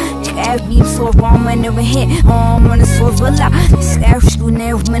хебеной Хэт бим со вама неве Омана со вывела Скэф шу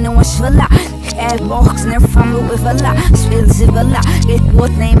нев мене вышвела box near family with a lot, spills of a lot. Get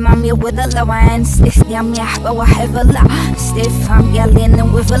what name I'm here with a lawance. This damn yahba wa have a lot. Stiff I'm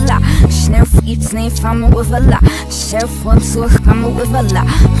yelling with a lot. Snurf eats name family with a lot. Surf one so come with a lot.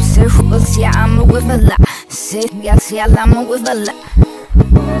 Surf will see I'm with a lot. Sit yes yalama with a lot.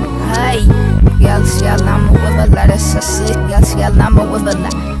 Hey, yes yalama with a lot. It's a sit yes yalama with a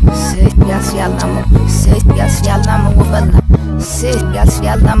lot. Sit yes yalama with a lot. Sit yes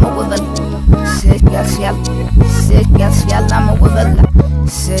yalama with a lot. Sit yes yallama wibala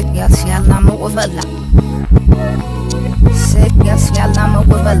sit yes yallama wibala sit yes yallama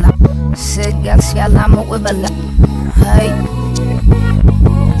wibala sit yes yallama wibala hey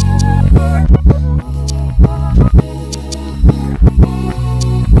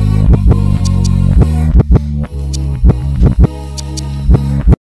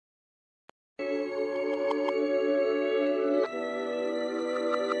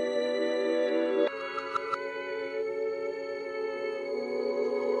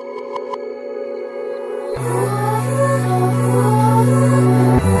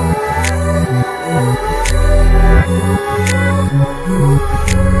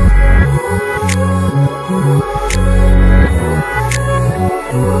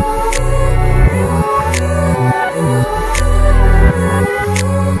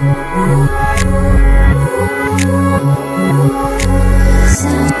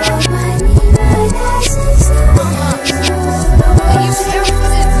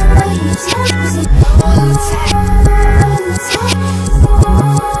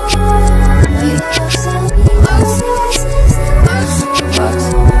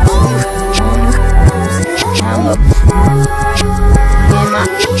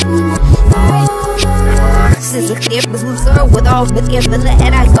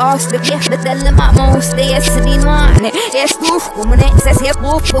بدل معموس تيسري نواني يستوف ومن إحساس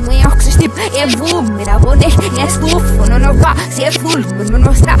يقوف ومن يحكسش تب يبوم من أبوني يستوف ونرفع سيفول من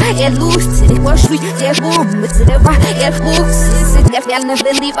نوستا يلوس سيري وشوي سيبوم متسرفع يلفوك سيسدف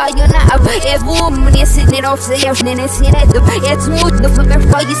يلنفلي بايونا أب يبوم من يسدني روف سيوشني نسيردو يتموت نفبر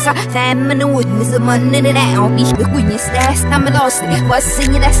فايسا ثامن ود مزمان نرعو بيش بكويني ستاس نعملوسني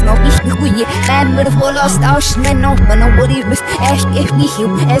واسيني لسنو بيش بكويني ثامن فولاست أوش منو منو وريب بس إيش إيه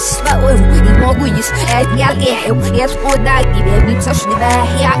بيهيو اسفأ يموجيس اتياليه يسقوداك يبي بتصش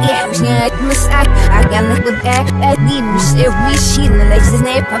نباهي وشنيت مساك عجلنا قدام ادين مش ويشين ليش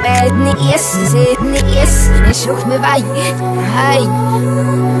زنيب بدني يس زيدني يس نشوف مباي هاي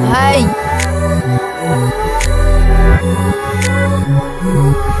هاي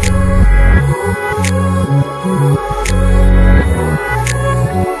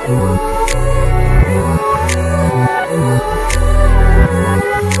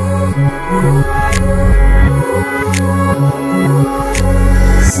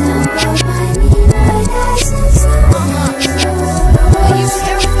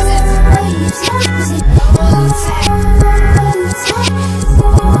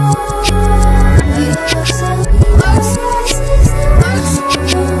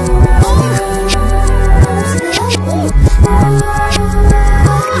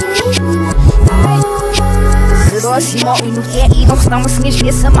Zimo i nukie i no znam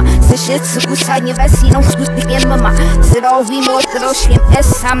śmiesznie sama Zeszycy kusanie wesiną skutkiem mama Zrobi motroszkiem es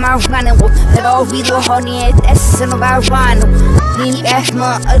sama wganeło Zrobi dohonie es nowawaną Nim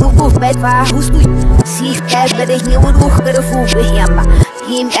ehma rubuh bedwa hustuj Sih kerbere nie uruch gerfu behiamba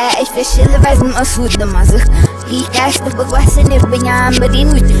Him ich verschille weisen asud namazig Ich erste begwassen if benyam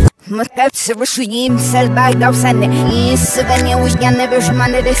bedinuj متكبت سبشويم سلباي داو سنة يسبني وجانا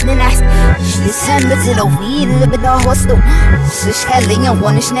برجمان رسن نحس شلسان بتلو فيه اللي بداه وصلو سشكالي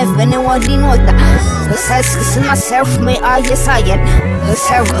يوانش نفني ودي نوتا بس هسكس ما سرف مي آي ساين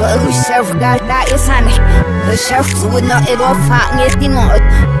بسرف بقلوش سرف قاعدة يسانح بسرف زودنا إروفا نيتي نوت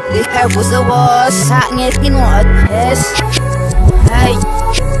لكرفو زواس نيتي نوت هس هاي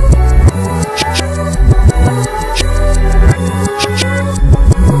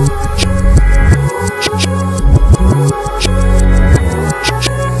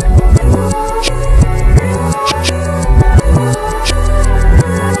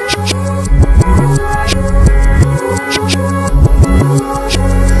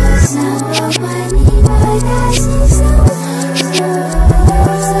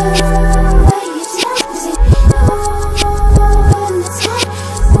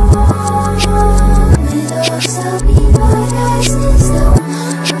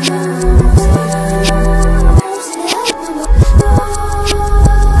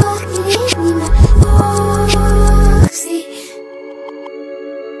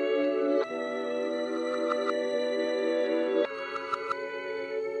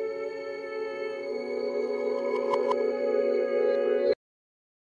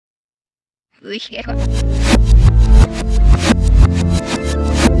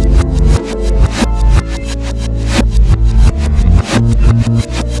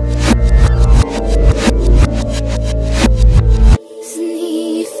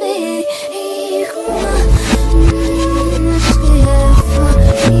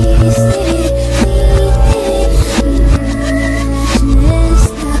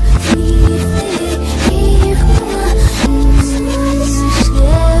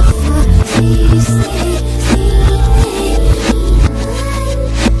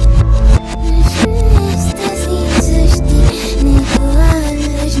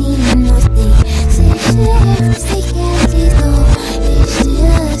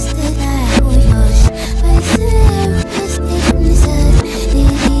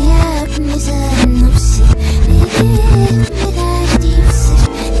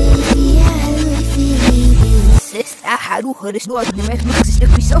Hördes nur die Mensch macht sich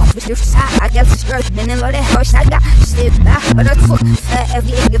nicht so bis du sag ganz stört wenn er Leute heute da steht da aber das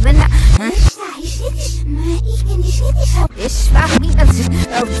wie Gewinner ich bin die ich war wie das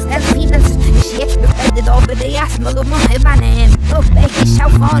auf wie das ich jetzt befällt over der erstmal um heim auf ich schau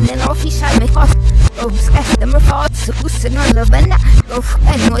vorne auf ich schau mich auf auf das mir fahrt zu Fuß nur Lavender auf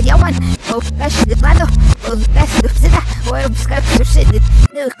nur ja man auf das war doch auf das da wo das steht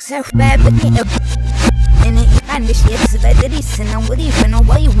du sagst bei and the shit's that it is and I'm leaving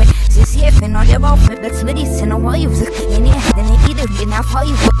away with this here and all about me but it's in a way of and yes then it either been a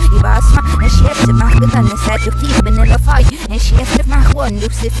fight you boss and she has to make the gun inside your teeth in the fight and she has to make one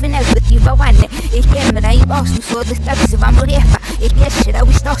looks if in with you but one it came and I boss so the steps of Amorifa it gets shit I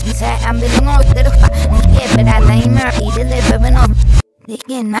wish to say I'm living out the roof yeah but I lay me the living on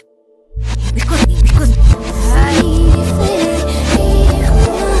again because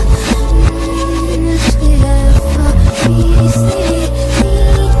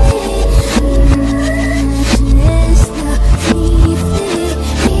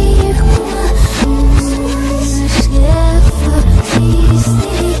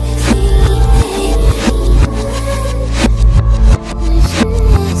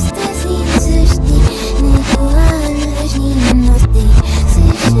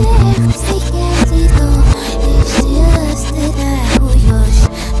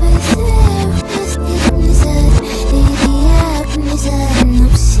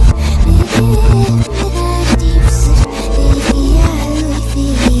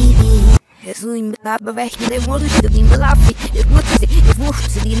gaat bewegen, de modus, de dien belafie. Ik moet ze, ik voeg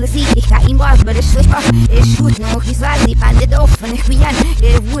ze, die zie ik ga in was, maar de slecht af. Ik shoot nog, die zwaar die aan de doof van ik ben.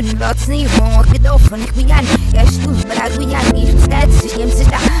 Ik wouldn't lot sneeuw, maar de doof van ik ben. Ik stoot, maar ik ben, ik staat, ze neemt ze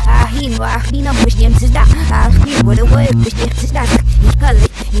daar. Hin, waar die nam, bestemd ze daar. Hier wordt de work, bestemd ze daar. Ik kan het,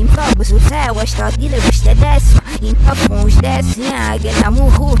 in pub, zo zij was dat, die was de des. In pub, moest des, ja, ik ga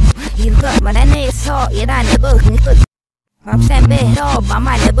moe goed. In pub, maar dan is zo, je dan de boek niet goed. I'm standing up, I'm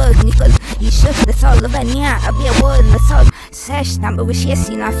on the book, Nicole. You shook the soul of Anya, I'll be a word in the soul. Sash, I'm a wish, yes,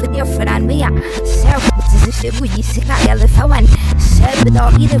 enough for different on me. Self, which is a shit, we see I live for one. Said, but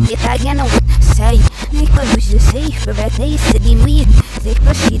all either bit again, I would say. Nicole was just safe, but that they said in weed. They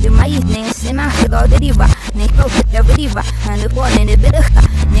push you to my evening, and I could all the river. Nicole with the river, and the one in the bit of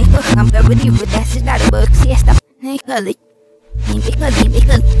Nicole, I'm the river, that's it, not a book, siesta. Nicole, Nicole,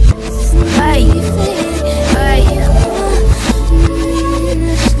 hey, hey.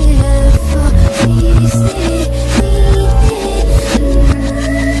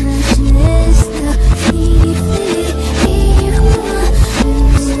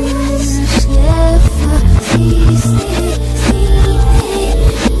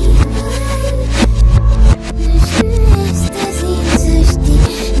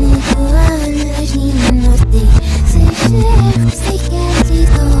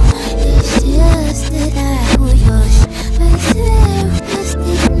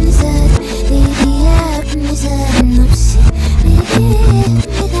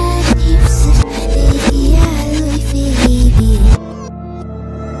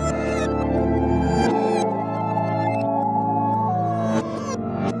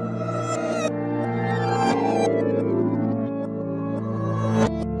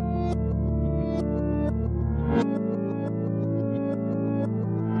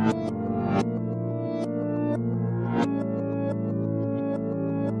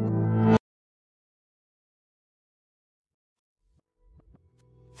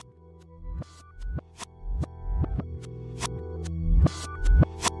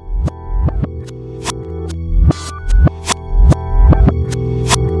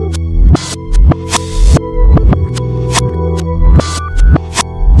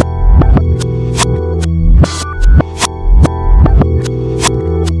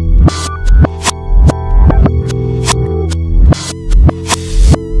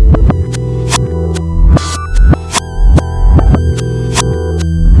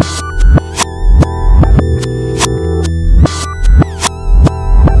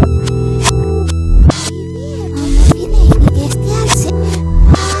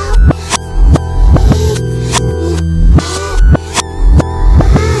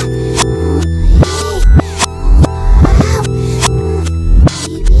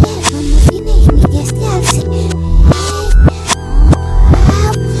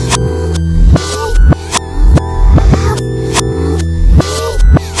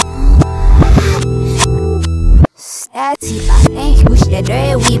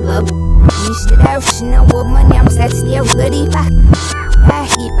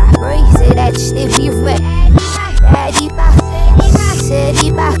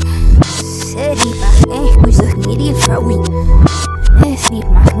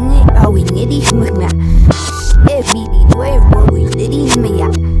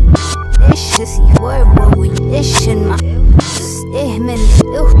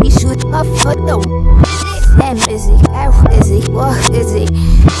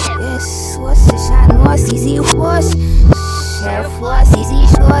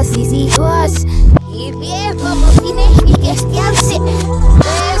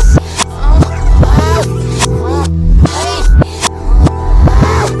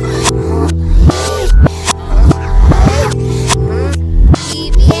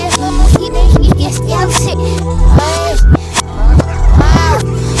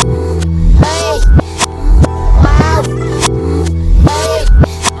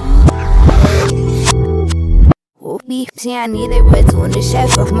 I need it, but on the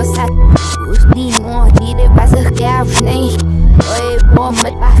chef of my side. Who's the more needed as a gap snake? Oi, warm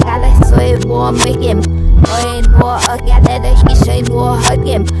it back, Alex, so warm him. Oi, more a gather, he say more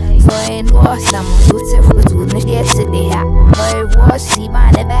again. So I know some roots of the tune yesterday. Oi, was he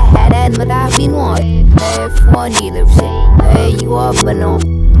man ever had and would have been more. For neither say, you are no.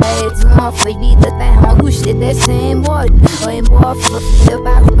 It's more for me that I have wished it the same word. I'm more for the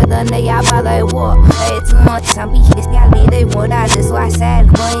back, but then they are by the war. It's not some weakness, they would I just was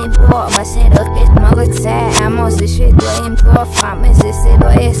sad. Going for my sin, okay, my good sad. I'm also shit going for farmers, they said, oh,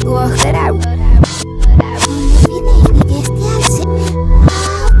 it's work that I would.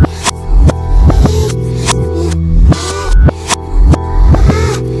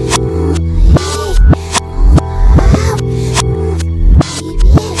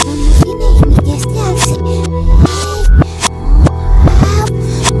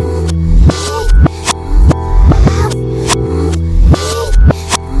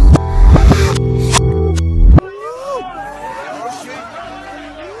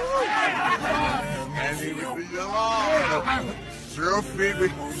 Sir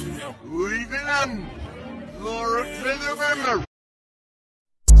Phoebe, leaving on Laura to November.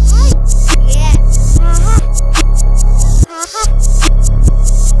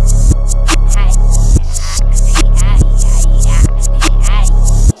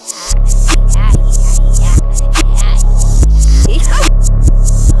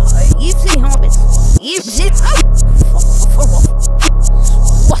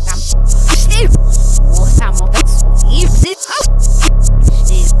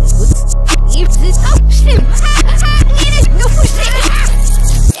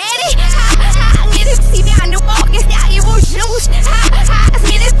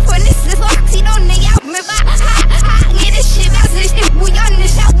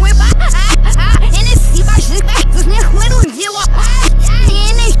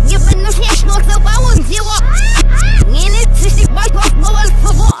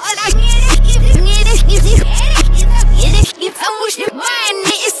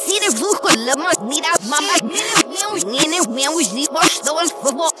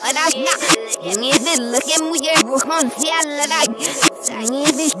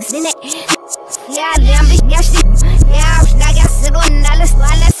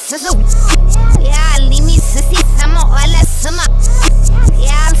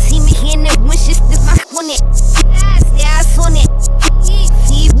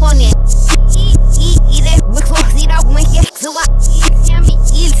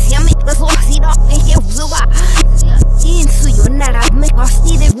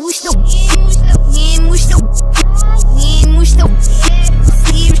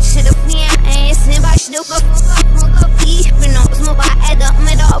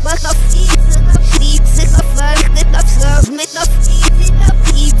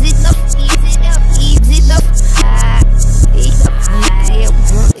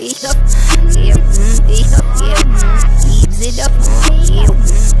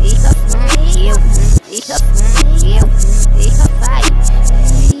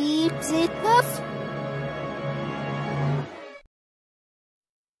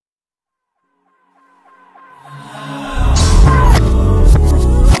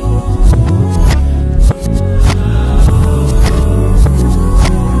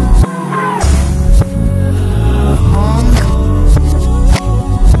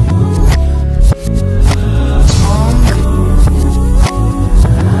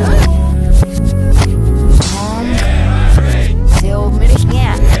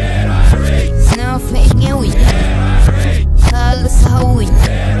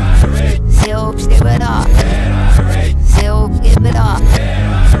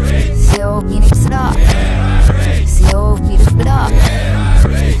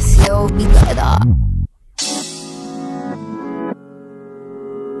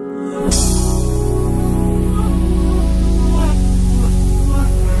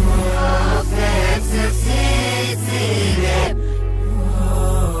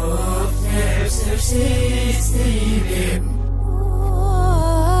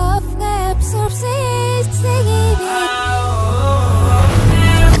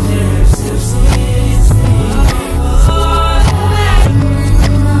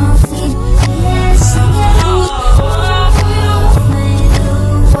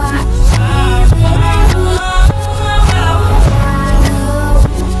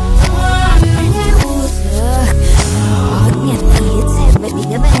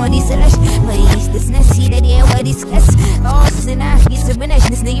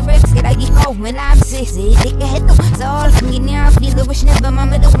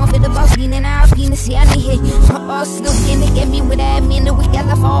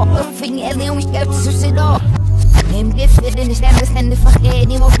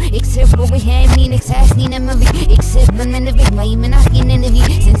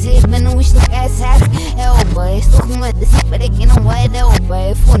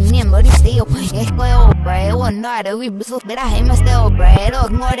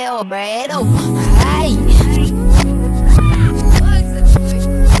 Where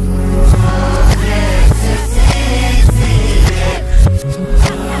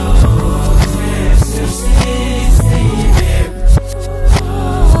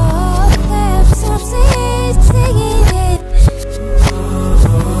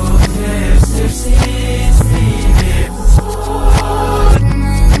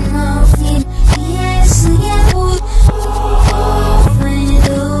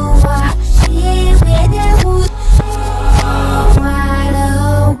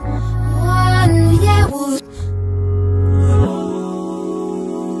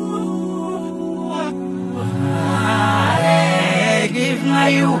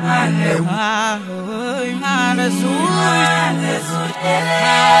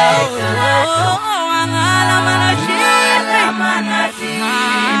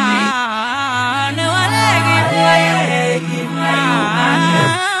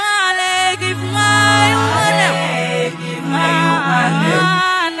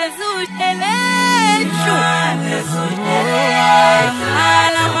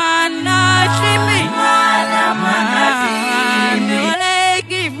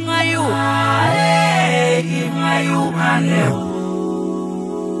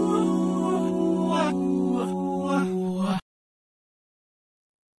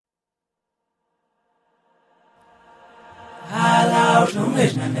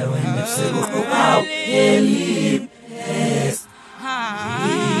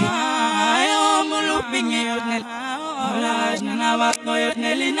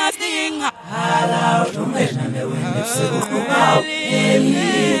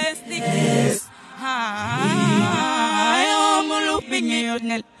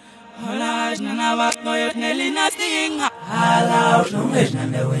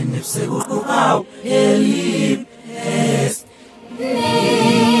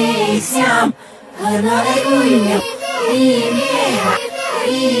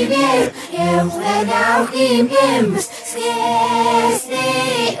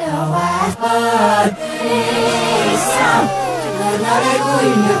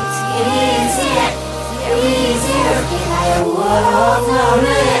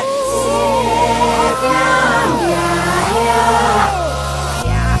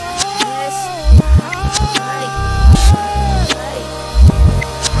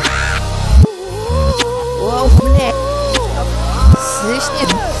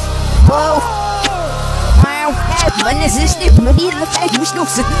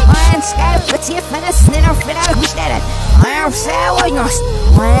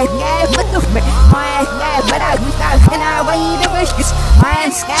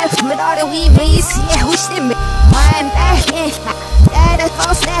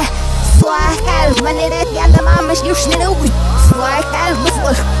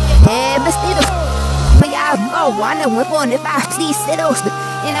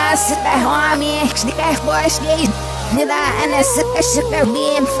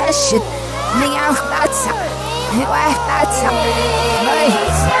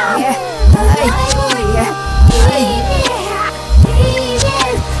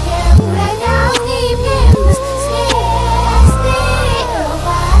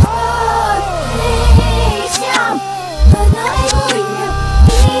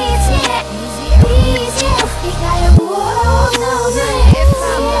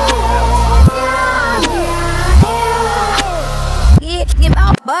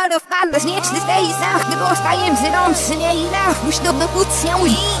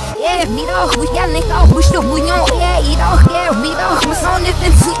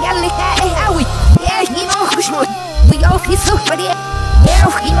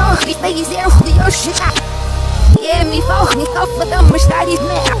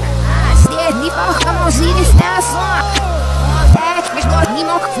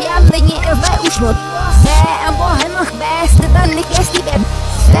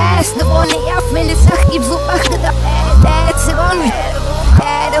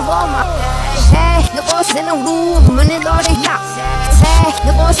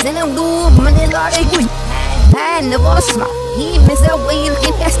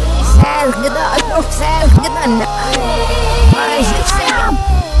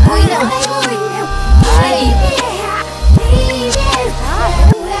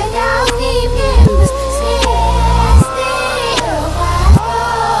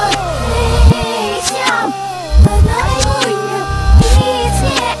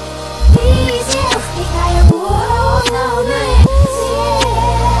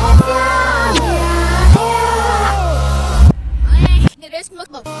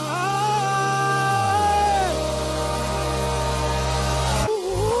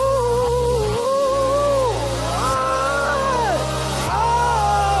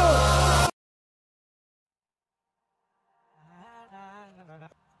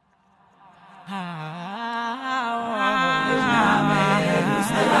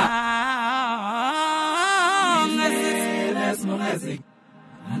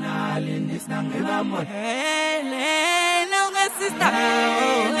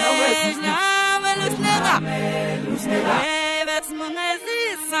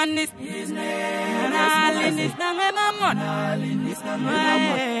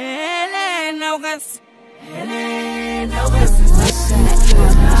Helena,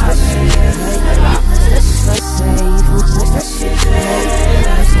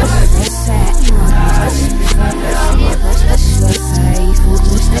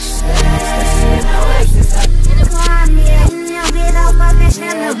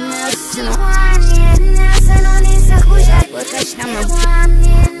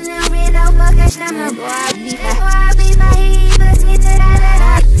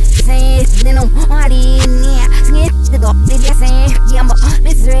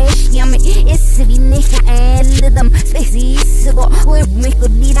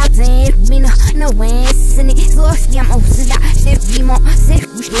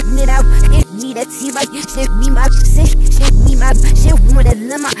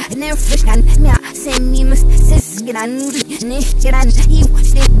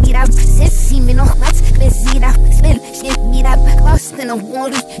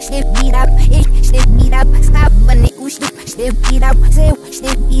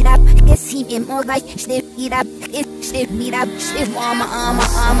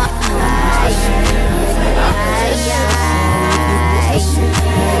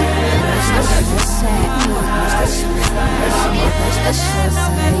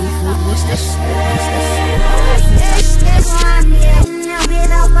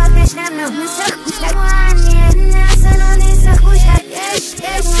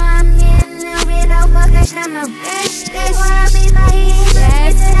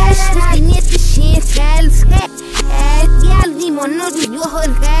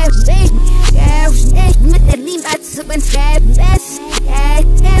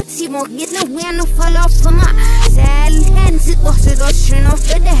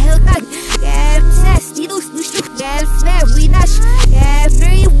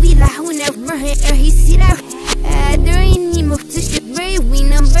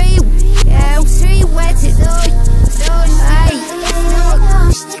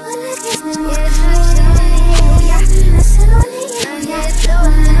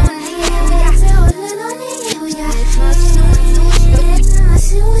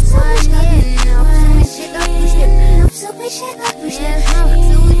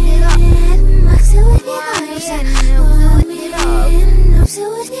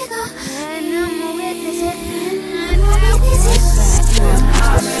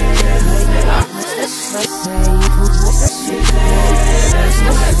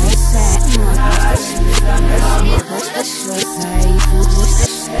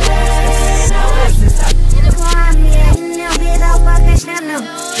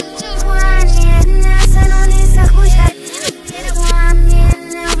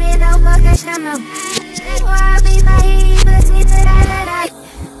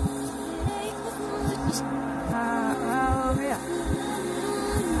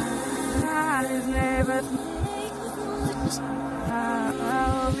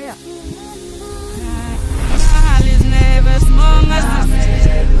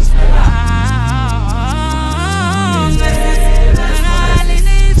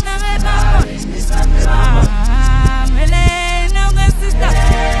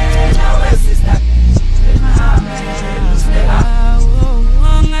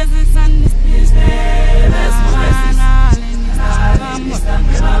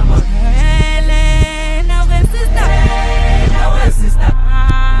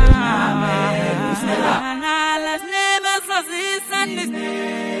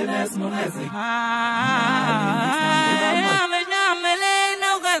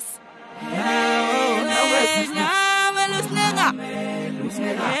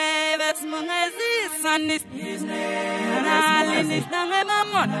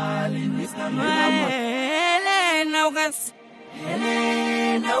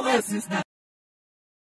 Helena,